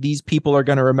I make, these people are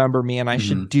going to remember me, and I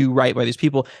should do right by these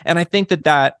people. And I think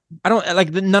that I don't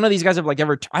like none of these guys have like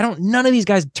ever. None of these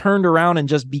guys turned around and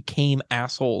just became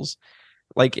assholes.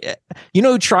 Like,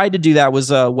 who tried to do that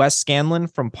was Wes Scanlon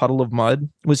from Puddle of Mud.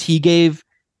 He gave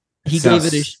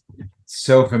it a.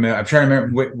 So familiar. I'm trying to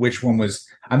remember which one was.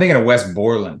 I'm thinking of Wes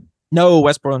Borland. No,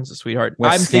 Wes Borland's a sweetheart.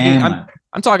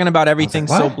 I'm talking about everything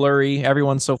so blurry.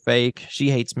 Everyone's so fake. She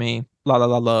hates me. La la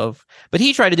la love. But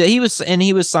he tried to do. He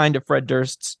was signed to Fred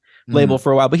Durst's label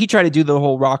for a while. But he tried to do the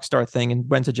whole rock star thing and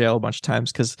went to jail a bunch of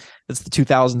times because it's the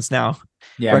 2000s now.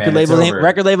 Yeah, record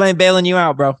label ain't bailing you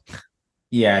out, bro.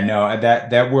 Yeah, no,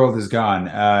 that world is gone,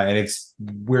 and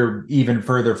we're even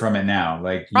further from it now.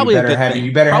 Like, probably you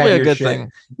better have your shit. Thing.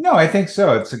 No, I think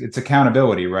so. It's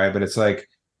accountability, right? But it's like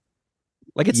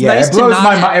it's nice. It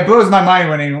blows my mind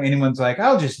when anyone's like,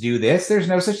 "I'll just do this." There's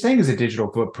no such thing as a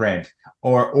digital footprint.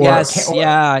 No,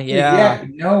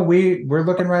 we're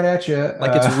looking right at you.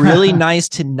 Like, it's really nice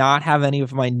to not have any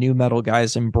of my nu metal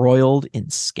guys embroiled in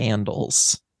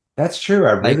scandals. That's true.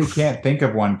 I really can't think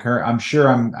of one current. I'm sure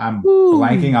I'm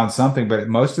blanking on something, but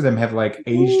most of them have like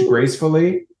aged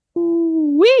gracefully.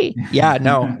 Yeah,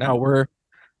 no, we're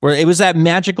it was that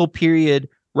magical period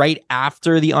right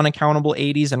after the unaccountable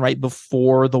 80s and right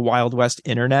before the Wild West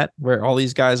internet, where all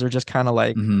these guys are just kind of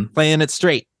like playing it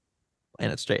straight.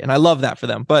 And I love that for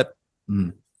them. But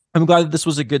I'm glad that this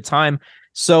was a good time.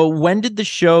 So when did the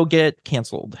show get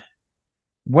canceled?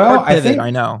 Well, I think I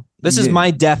know this is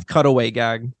my death cutaway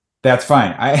gag. That's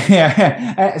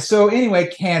fine. So anyway,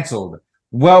 canceled.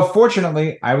 Well,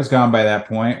 fortunately, I was gone by that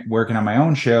point, working on my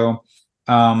own show.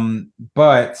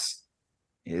 But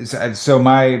so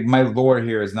my lore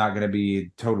here is not going to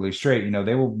be totally straight.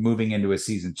 They were moving into a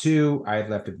season 2. I had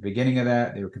left at the beginning of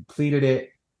that. They were completed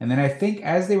it, and then I think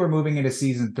as they were moving into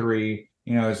season 3,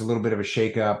 there's a little bit of a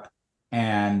shakeup,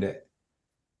 and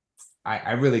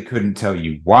I really couldn't tell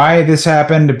you why this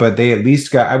happened, but they at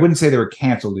least I wouldn't say they were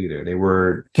canceled either. They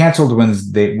were canceled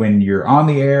when you're on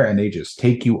the air and they just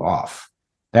take you off.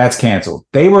 That's canceled.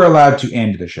 They were allowed to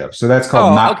end the show. So that's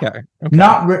called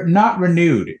not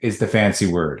renewed is the fancy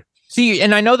word. See,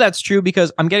 and I know that's true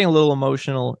because I'm getting a little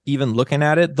emotional even looking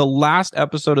at it. The last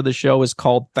episode of the show is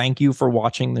called Thank You for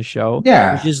Watching the Show,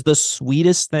 which is the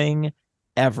sweetest thing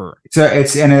ever. So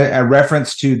it's in a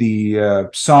reference to the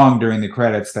song during the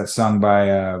credits that's sung by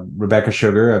Rebecca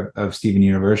Sugar of Steven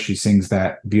Universe. She sings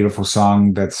that beautiful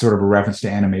song that's sort of a reference to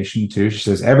animation too. She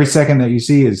says, every second that you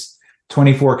see is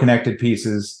 24 connected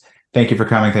pieces. Thank you for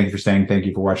coming. Thank you for staying. Thank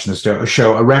you for watching the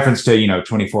show. A reference to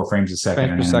 24 frames a second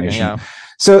in animation. Yeah.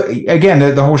 So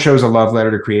again, the whole show is a love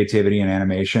letter to creativity and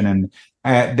animation,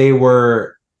 and they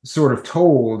were sort of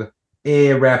told,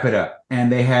 wrap it up.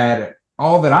 And they had,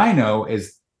 all that I know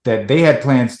is that they had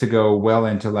plans to go well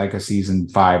into like a season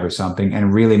 5 or something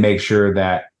and really make sure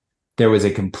that there was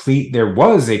a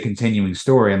continuing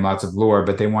story and lots of lore,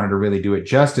 but they wanted to really do it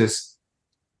justice,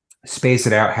 space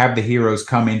it out, have the heroes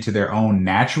come into their own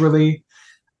naturally,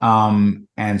 and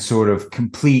sort of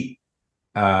complete,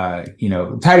 tie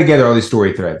together all these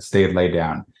story threads they had laid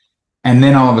down. And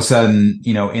then all of a sudden,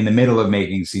 in the middle of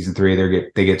making season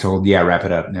 3, they get told, wrap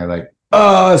it up. And they're like,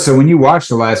 so when you watch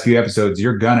the last few episodes,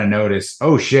 you're gonna notice,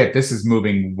 oh shit, this is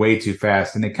moving way too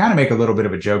fast. And they kind of make a little bit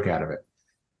of a joke out of it.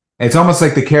 It's almost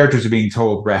like the characters are being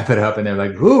told, wrap it up. And they're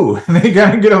like, ooh, and they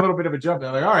kind of get a little bit of a jump.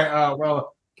 They're like, all right,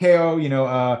 well, KO,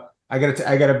 I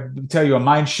gotta tell you a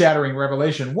mind-shattering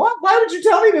revelation. What? Why would you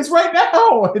tell me this right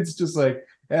now? It's just like,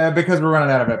 because we're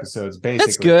running out of episodes, basically.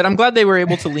 That's good. I'm glad they were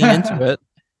able to lean into it.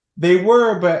 They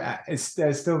were, but I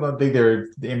still don't think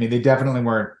they definitely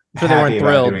weren't happy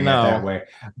about doing it that way.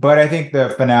 But I think the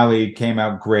finale came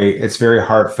out great. It's very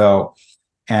heartfelt.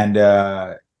 And,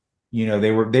 the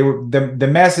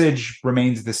message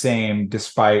remains the same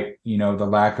despite, the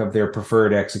lack of their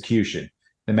preferred execution.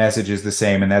 The message is the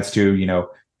same, and that's to,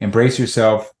 embrace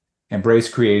yourself, embrace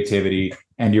creativity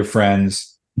and your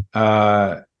friends,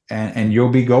 and you'll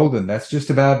be golden.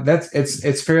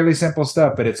 It's fairly simple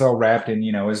stuff, but it's all wrapped in,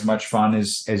 as much fun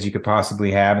as you could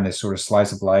possibly have in this sort of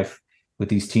slice of life with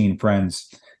these teen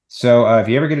friends. So if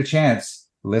you ever get a chance,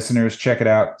 listeners, check it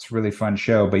out. It's a really fun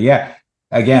show. But yeah,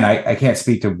 again, I can't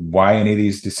speak to why any of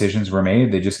these decisions were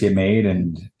made. They just get made,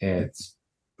 and it's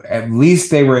at least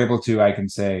they were able to, I can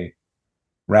say,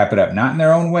 wrap it up, not in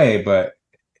their own way, but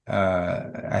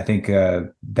I think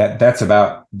that's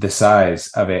about the size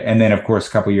of it. And then, of course,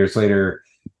 a couple years later,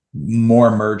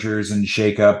 more mergers and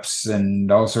shakeups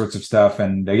and all sorts of stuff.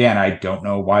 And again, I don't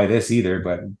know why this either,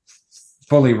 but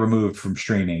fully removed from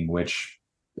streaming, which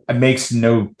makes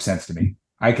no sense to me.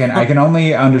 I can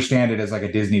only understand it as like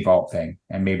a Disney Vault thing,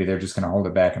 and maybe they're just going to hold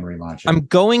it back and relaunch it. I'm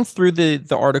going through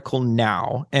the article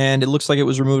now, and it looks like it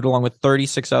was removed along with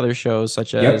 36 other shows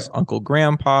such as Uncle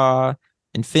Grandpa,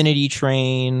 Infinity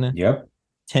Train,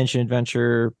 Tension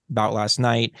Adventure, About Last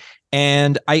Night.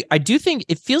 And I do think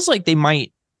it feels like they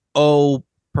might owe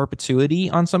perpetuity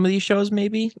on some of these shows,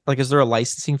 maybe. Like, is there a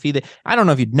licensing fee that I don't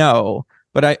know if you'd know,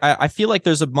 but I feel like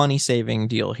there's a money saving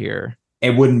deal here.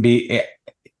 It wouldn't be.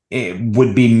 It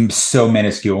would be so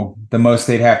minuscule. The most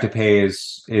they'd have to pay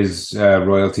is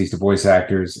royalties to voice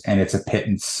actors, and it's a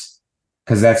pittance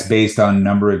because that's based on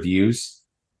number of views,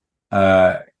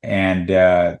 and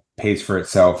pays for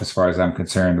itself as far as I'm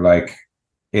concerned. Like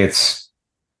it's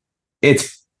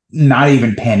not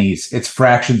even pennies; it's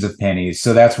fractions of pennies.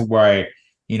 So that's why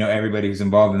everybody who's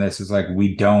involved in this is like,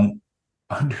 we don't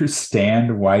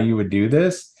understand why you would do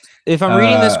this. If I'm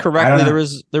reading this correctly,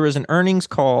 there was an earnings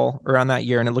call around that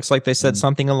year, and it looks like they said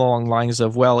something along the lines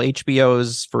of, well, HBO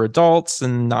is for adults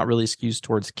and not really skews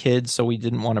towards kids, so we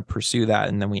didn't want to pursue that,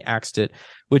 and then we axed it,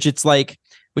 which is like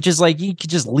you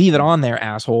could just leave it on there,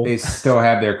 asshole. They still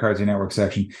have their Cartoon Network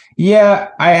section. Yeah,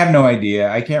 I have no idea.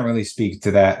 I can't really speak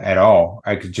to that at all.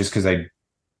 I could just because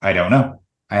I don't know.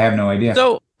 I have no idea.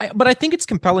 So, but I think it's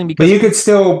compelling because. But you could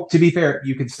still, to be fair,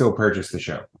 you could still purchase the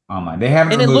show online. They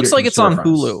haven't, and it looks like it's on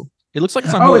Hulu. It looks like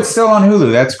it's on Hulu. Oh, it's still on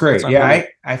Hulu. That's great. Yeah,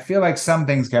 I feel like some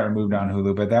things got removed on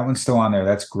Hulu, but that one's still on there.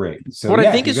 That's great. So what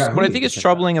I think is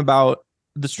troubling about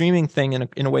the streaming thing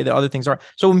in a way that other things are.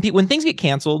 So when things get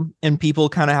canceled and people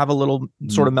kind of have a little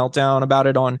sort of meltdown about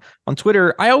it on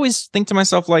Twitter, I always think to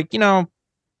myself, like,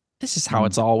 this is how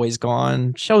it's always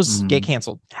gone. Shows get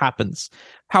canceled. Happens.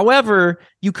 However,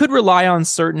 you could rely on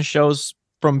certain shows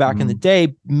from back in the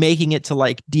day making it to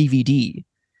like DVD.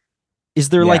 Is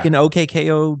there like an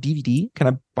OKKO DVD? Can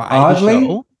I buy the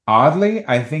show? Oddly,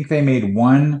 I think they made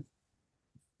one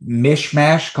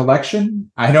mishmash collection.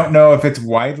 I don't know if it's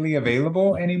widely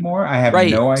available anymore. I have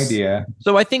no idea.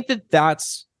 So I think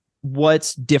that's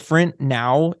what's different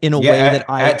now in a way that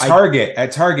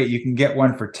at Target you can get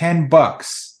one for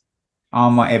 $10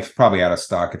 online. It's probably out of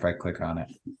stock if I click on it.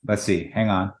 Let's see. Hang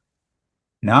on.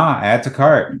 Add to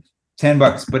cart.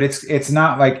 $10, but it's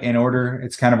not like in order.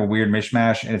 It's kind of a weird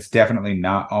mishmash, and it's definitely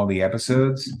not all the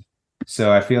episodes.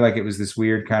 So I feel like it was this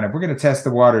weird kind of, we're going to test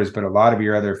the waters, but a lot of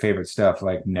your other favorite stuff,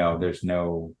 like, no, there's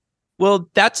no. Well,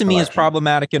 that to me is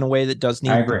problematic in a way that does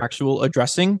need actual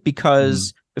addressing,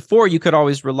 because before you could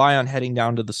always rely on heading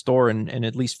down to the store and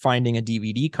at least finding a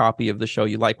DVD copy of the show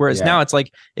you like. Whereas now it's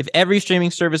like, if every streaming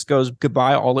service goes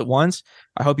goodbye all at once,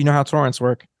 I hope you know how torrents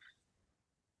work.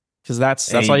 Because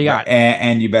that's all you got.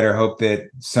 And you better hope that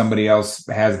somebody else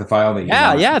has the file that you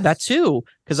want. Yeah, that too.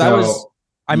 Because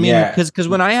because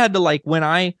when I had to when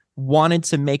I wanted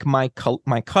to make my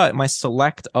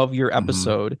select of your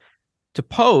episode to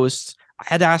post, I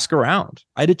had to ask around.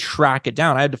 I had to track it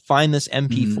down. I had to find this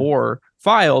MP4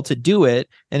 file to do it,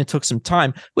 and it took some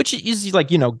time, which is like,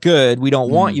 good. We don't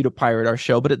want you to pirate our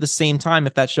show, but at the same time,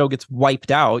 if that show gets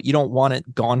wiped out, you don't want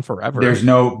it gone forever. There's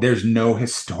no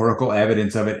historical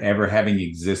evidence of it ever having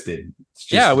existed. It's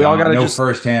just we all got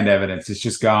firsthand evidence. It's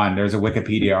just gone. There's a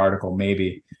Wikipedia article,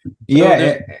 maybe.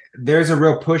 There's a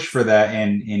real push for that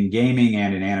in gaming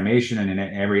and in animation and in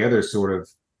every other sort of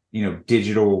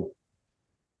digital.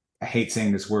 I hate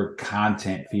saying this word,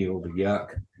 content field.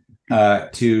 Yuck.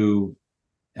 To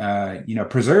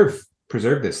preserve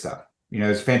this stuff.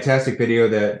 There's a fantastic video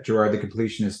that Gerard the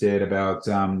Completionist did about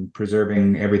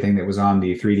preserving everything that was on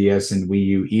the 3DS and Wii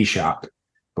U eShop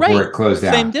before it closed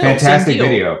down. Fantastic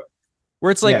video.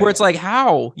 Where it's like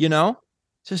how,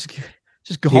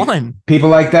 just gone. People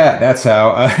like that. That's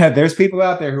how. There's people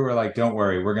out there who are like, don't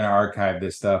worry, we're going to archive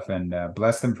this stuff, and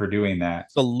bless them for doing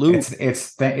that. Salute.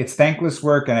 It's thankless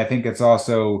work, and I think it's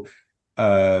also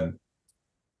in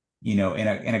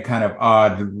a kind of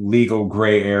odd legal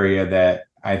gray area that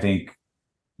I think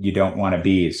you don't want to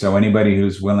be. So anybody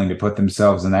who's willing to put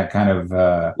themselves in that kind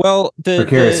of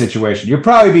precarious situation, you'll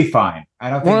probably be fine. I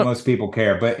don't think most people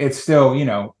care, but it's still,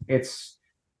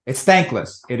 it's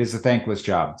thankless. It is a thankless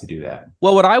job to do that.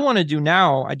 Well, what I want to do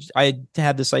now, I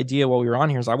had this idea while we were on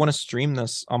here, is I want to stream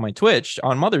this on my Twitch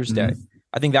on Mother's Day.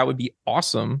 I think that would be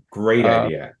awesome. Great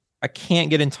idea. I can't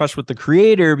get in touch with the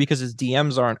creator because his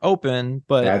DMs aren't open,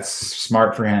 but that's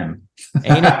smart for him.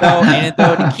 Ain't it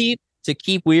though to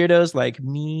keep weirdos like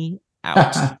me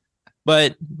out.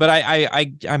 but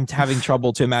I'm having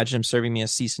trouble to imagine him serving me a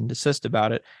cease and desist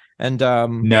about it. And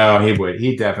no,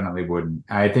 he definitely wouldn't.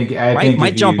 I think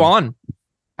might jump on.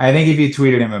 I think if you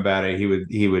tweeted him about it,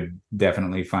 he would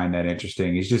definitely find that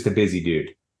interesting. He's just a busy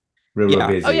dude. Real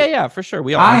busy. Oh yeah, for sure.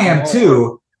 I am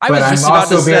too. But I'm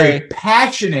also very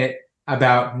passionate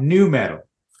about new metal.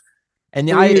 And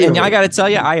I got to tell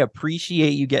you, I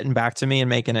appreciate you getting back to me and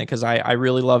making it, because I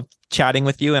really love chatting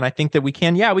with you. And I think that we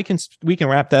can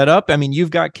wrap that up. I mean,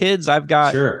 you've got kids. I've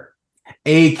got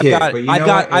a kid.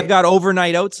 I've got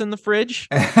overnight oats in the fridge.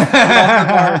 We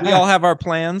all have our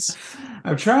plans.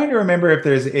 I'm trying to remember if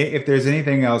there's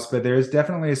anything else, but there's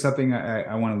definitely something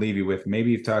I want to leave you with. Maybe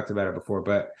you've talked about it before,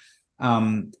 but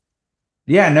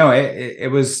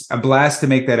it was a blast to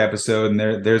make that episode, and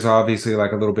there's obviously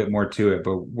like a little bit more to it,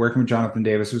 but working with Jonathan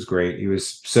Davis was great. He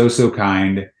was so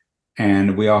kind,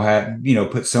 and we all had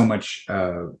put so much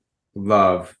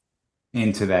love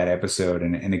into that episode,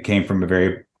 and it came from a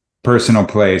very personal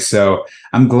place. So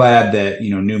I'm glad that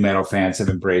new metal fans have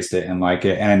embraced it and like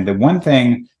it. And the one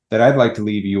thing that I'd like to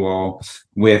leave you all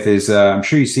with is I'm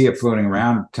sure you see it floating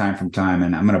around time from time,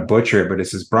 and I'm going to butcher it, but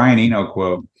it's this Brian Eno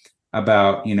quote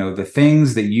about the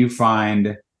things that you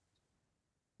find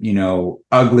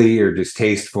ugly or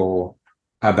distasteful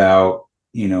about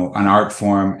an art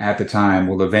form at the time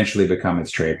will eventually become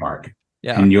its trademark.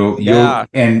 And you'll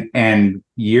and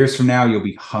years from now you'll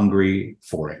be hungry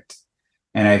for it.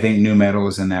 And I think new metal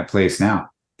is in that place now.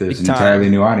 There's an entirely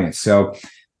new audience. So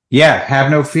have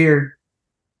no fear.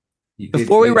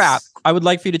 Before we wrap, I would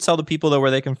like for you to tell the people though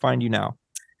where they can find you now.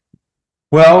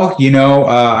 Well,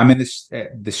 I'm in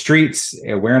the streets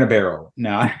wearing a barrel.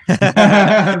 No,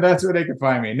 that's where they can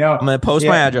find me. No, I'm gonna post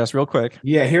my address real quick.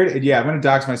 Yeah, I'm gonna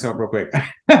dox myself real quick.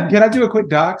 Can I do a quick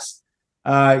dox?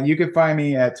 You can find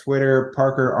me at Twitter,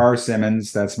 Parker R.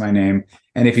 Simmons. That's my name.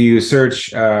 And if you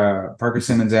search Parker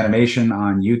Simmons Animation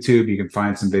on YouTube, you can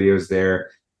find some videos there.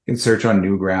 You can search on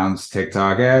Newgrounds,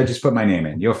 TikTok. Just put my name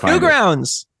in. You'll find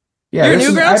Newgrounds. Yeah, you're a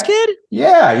Newgrounds kid.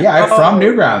 Yeah. I'm from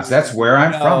Newgrounds. That's where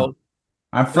I'm from.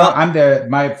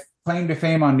 My claim to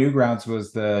fame on Newgrounds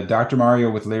was the Dr.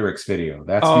 Mario with lyrics video.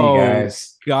 That's me,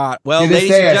 guys. God. Well,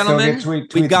 ladies and gentlemen,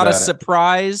 we've got a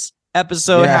surprise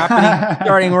episode happening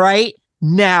starting right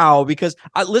now. Because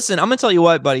listen, I'm gonna tell you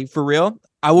what, buddy, for real.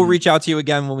 I will reach out to you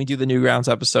again when we do the Newgrounds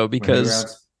episode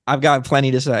because I've got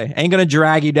plenty to say. I ain't gonna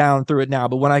drag you down through it now,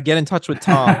 but when I get in touch with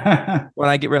Tom, when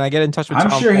I get in touch with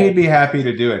Tom, I'm sure he'd be happy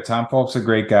to do it. Tom Fulp's a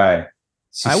great guy.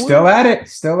 Still at it.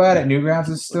 Newgrounds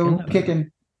is still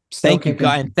kicking. Thank you,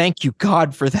 God, and thank you,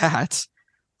 God, for that.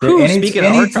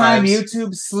 Anytime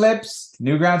YouTube slips,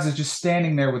 Newgrounds is just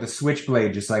standing there with a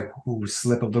switchblade, just like,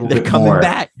 slip a little bit more.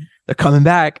 They're coming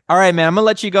back. All right, man. I'm gonna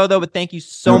let you go though, but thank you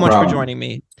so much for joining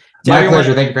me. My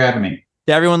pleasure. Thank you for having me.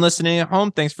 To everyone listening at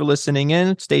home, thanks for listening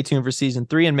in. Stay tuned for season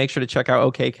 3 and make sure to check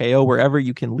out OKKO wherever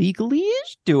you can legally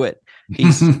do it.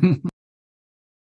 Peace.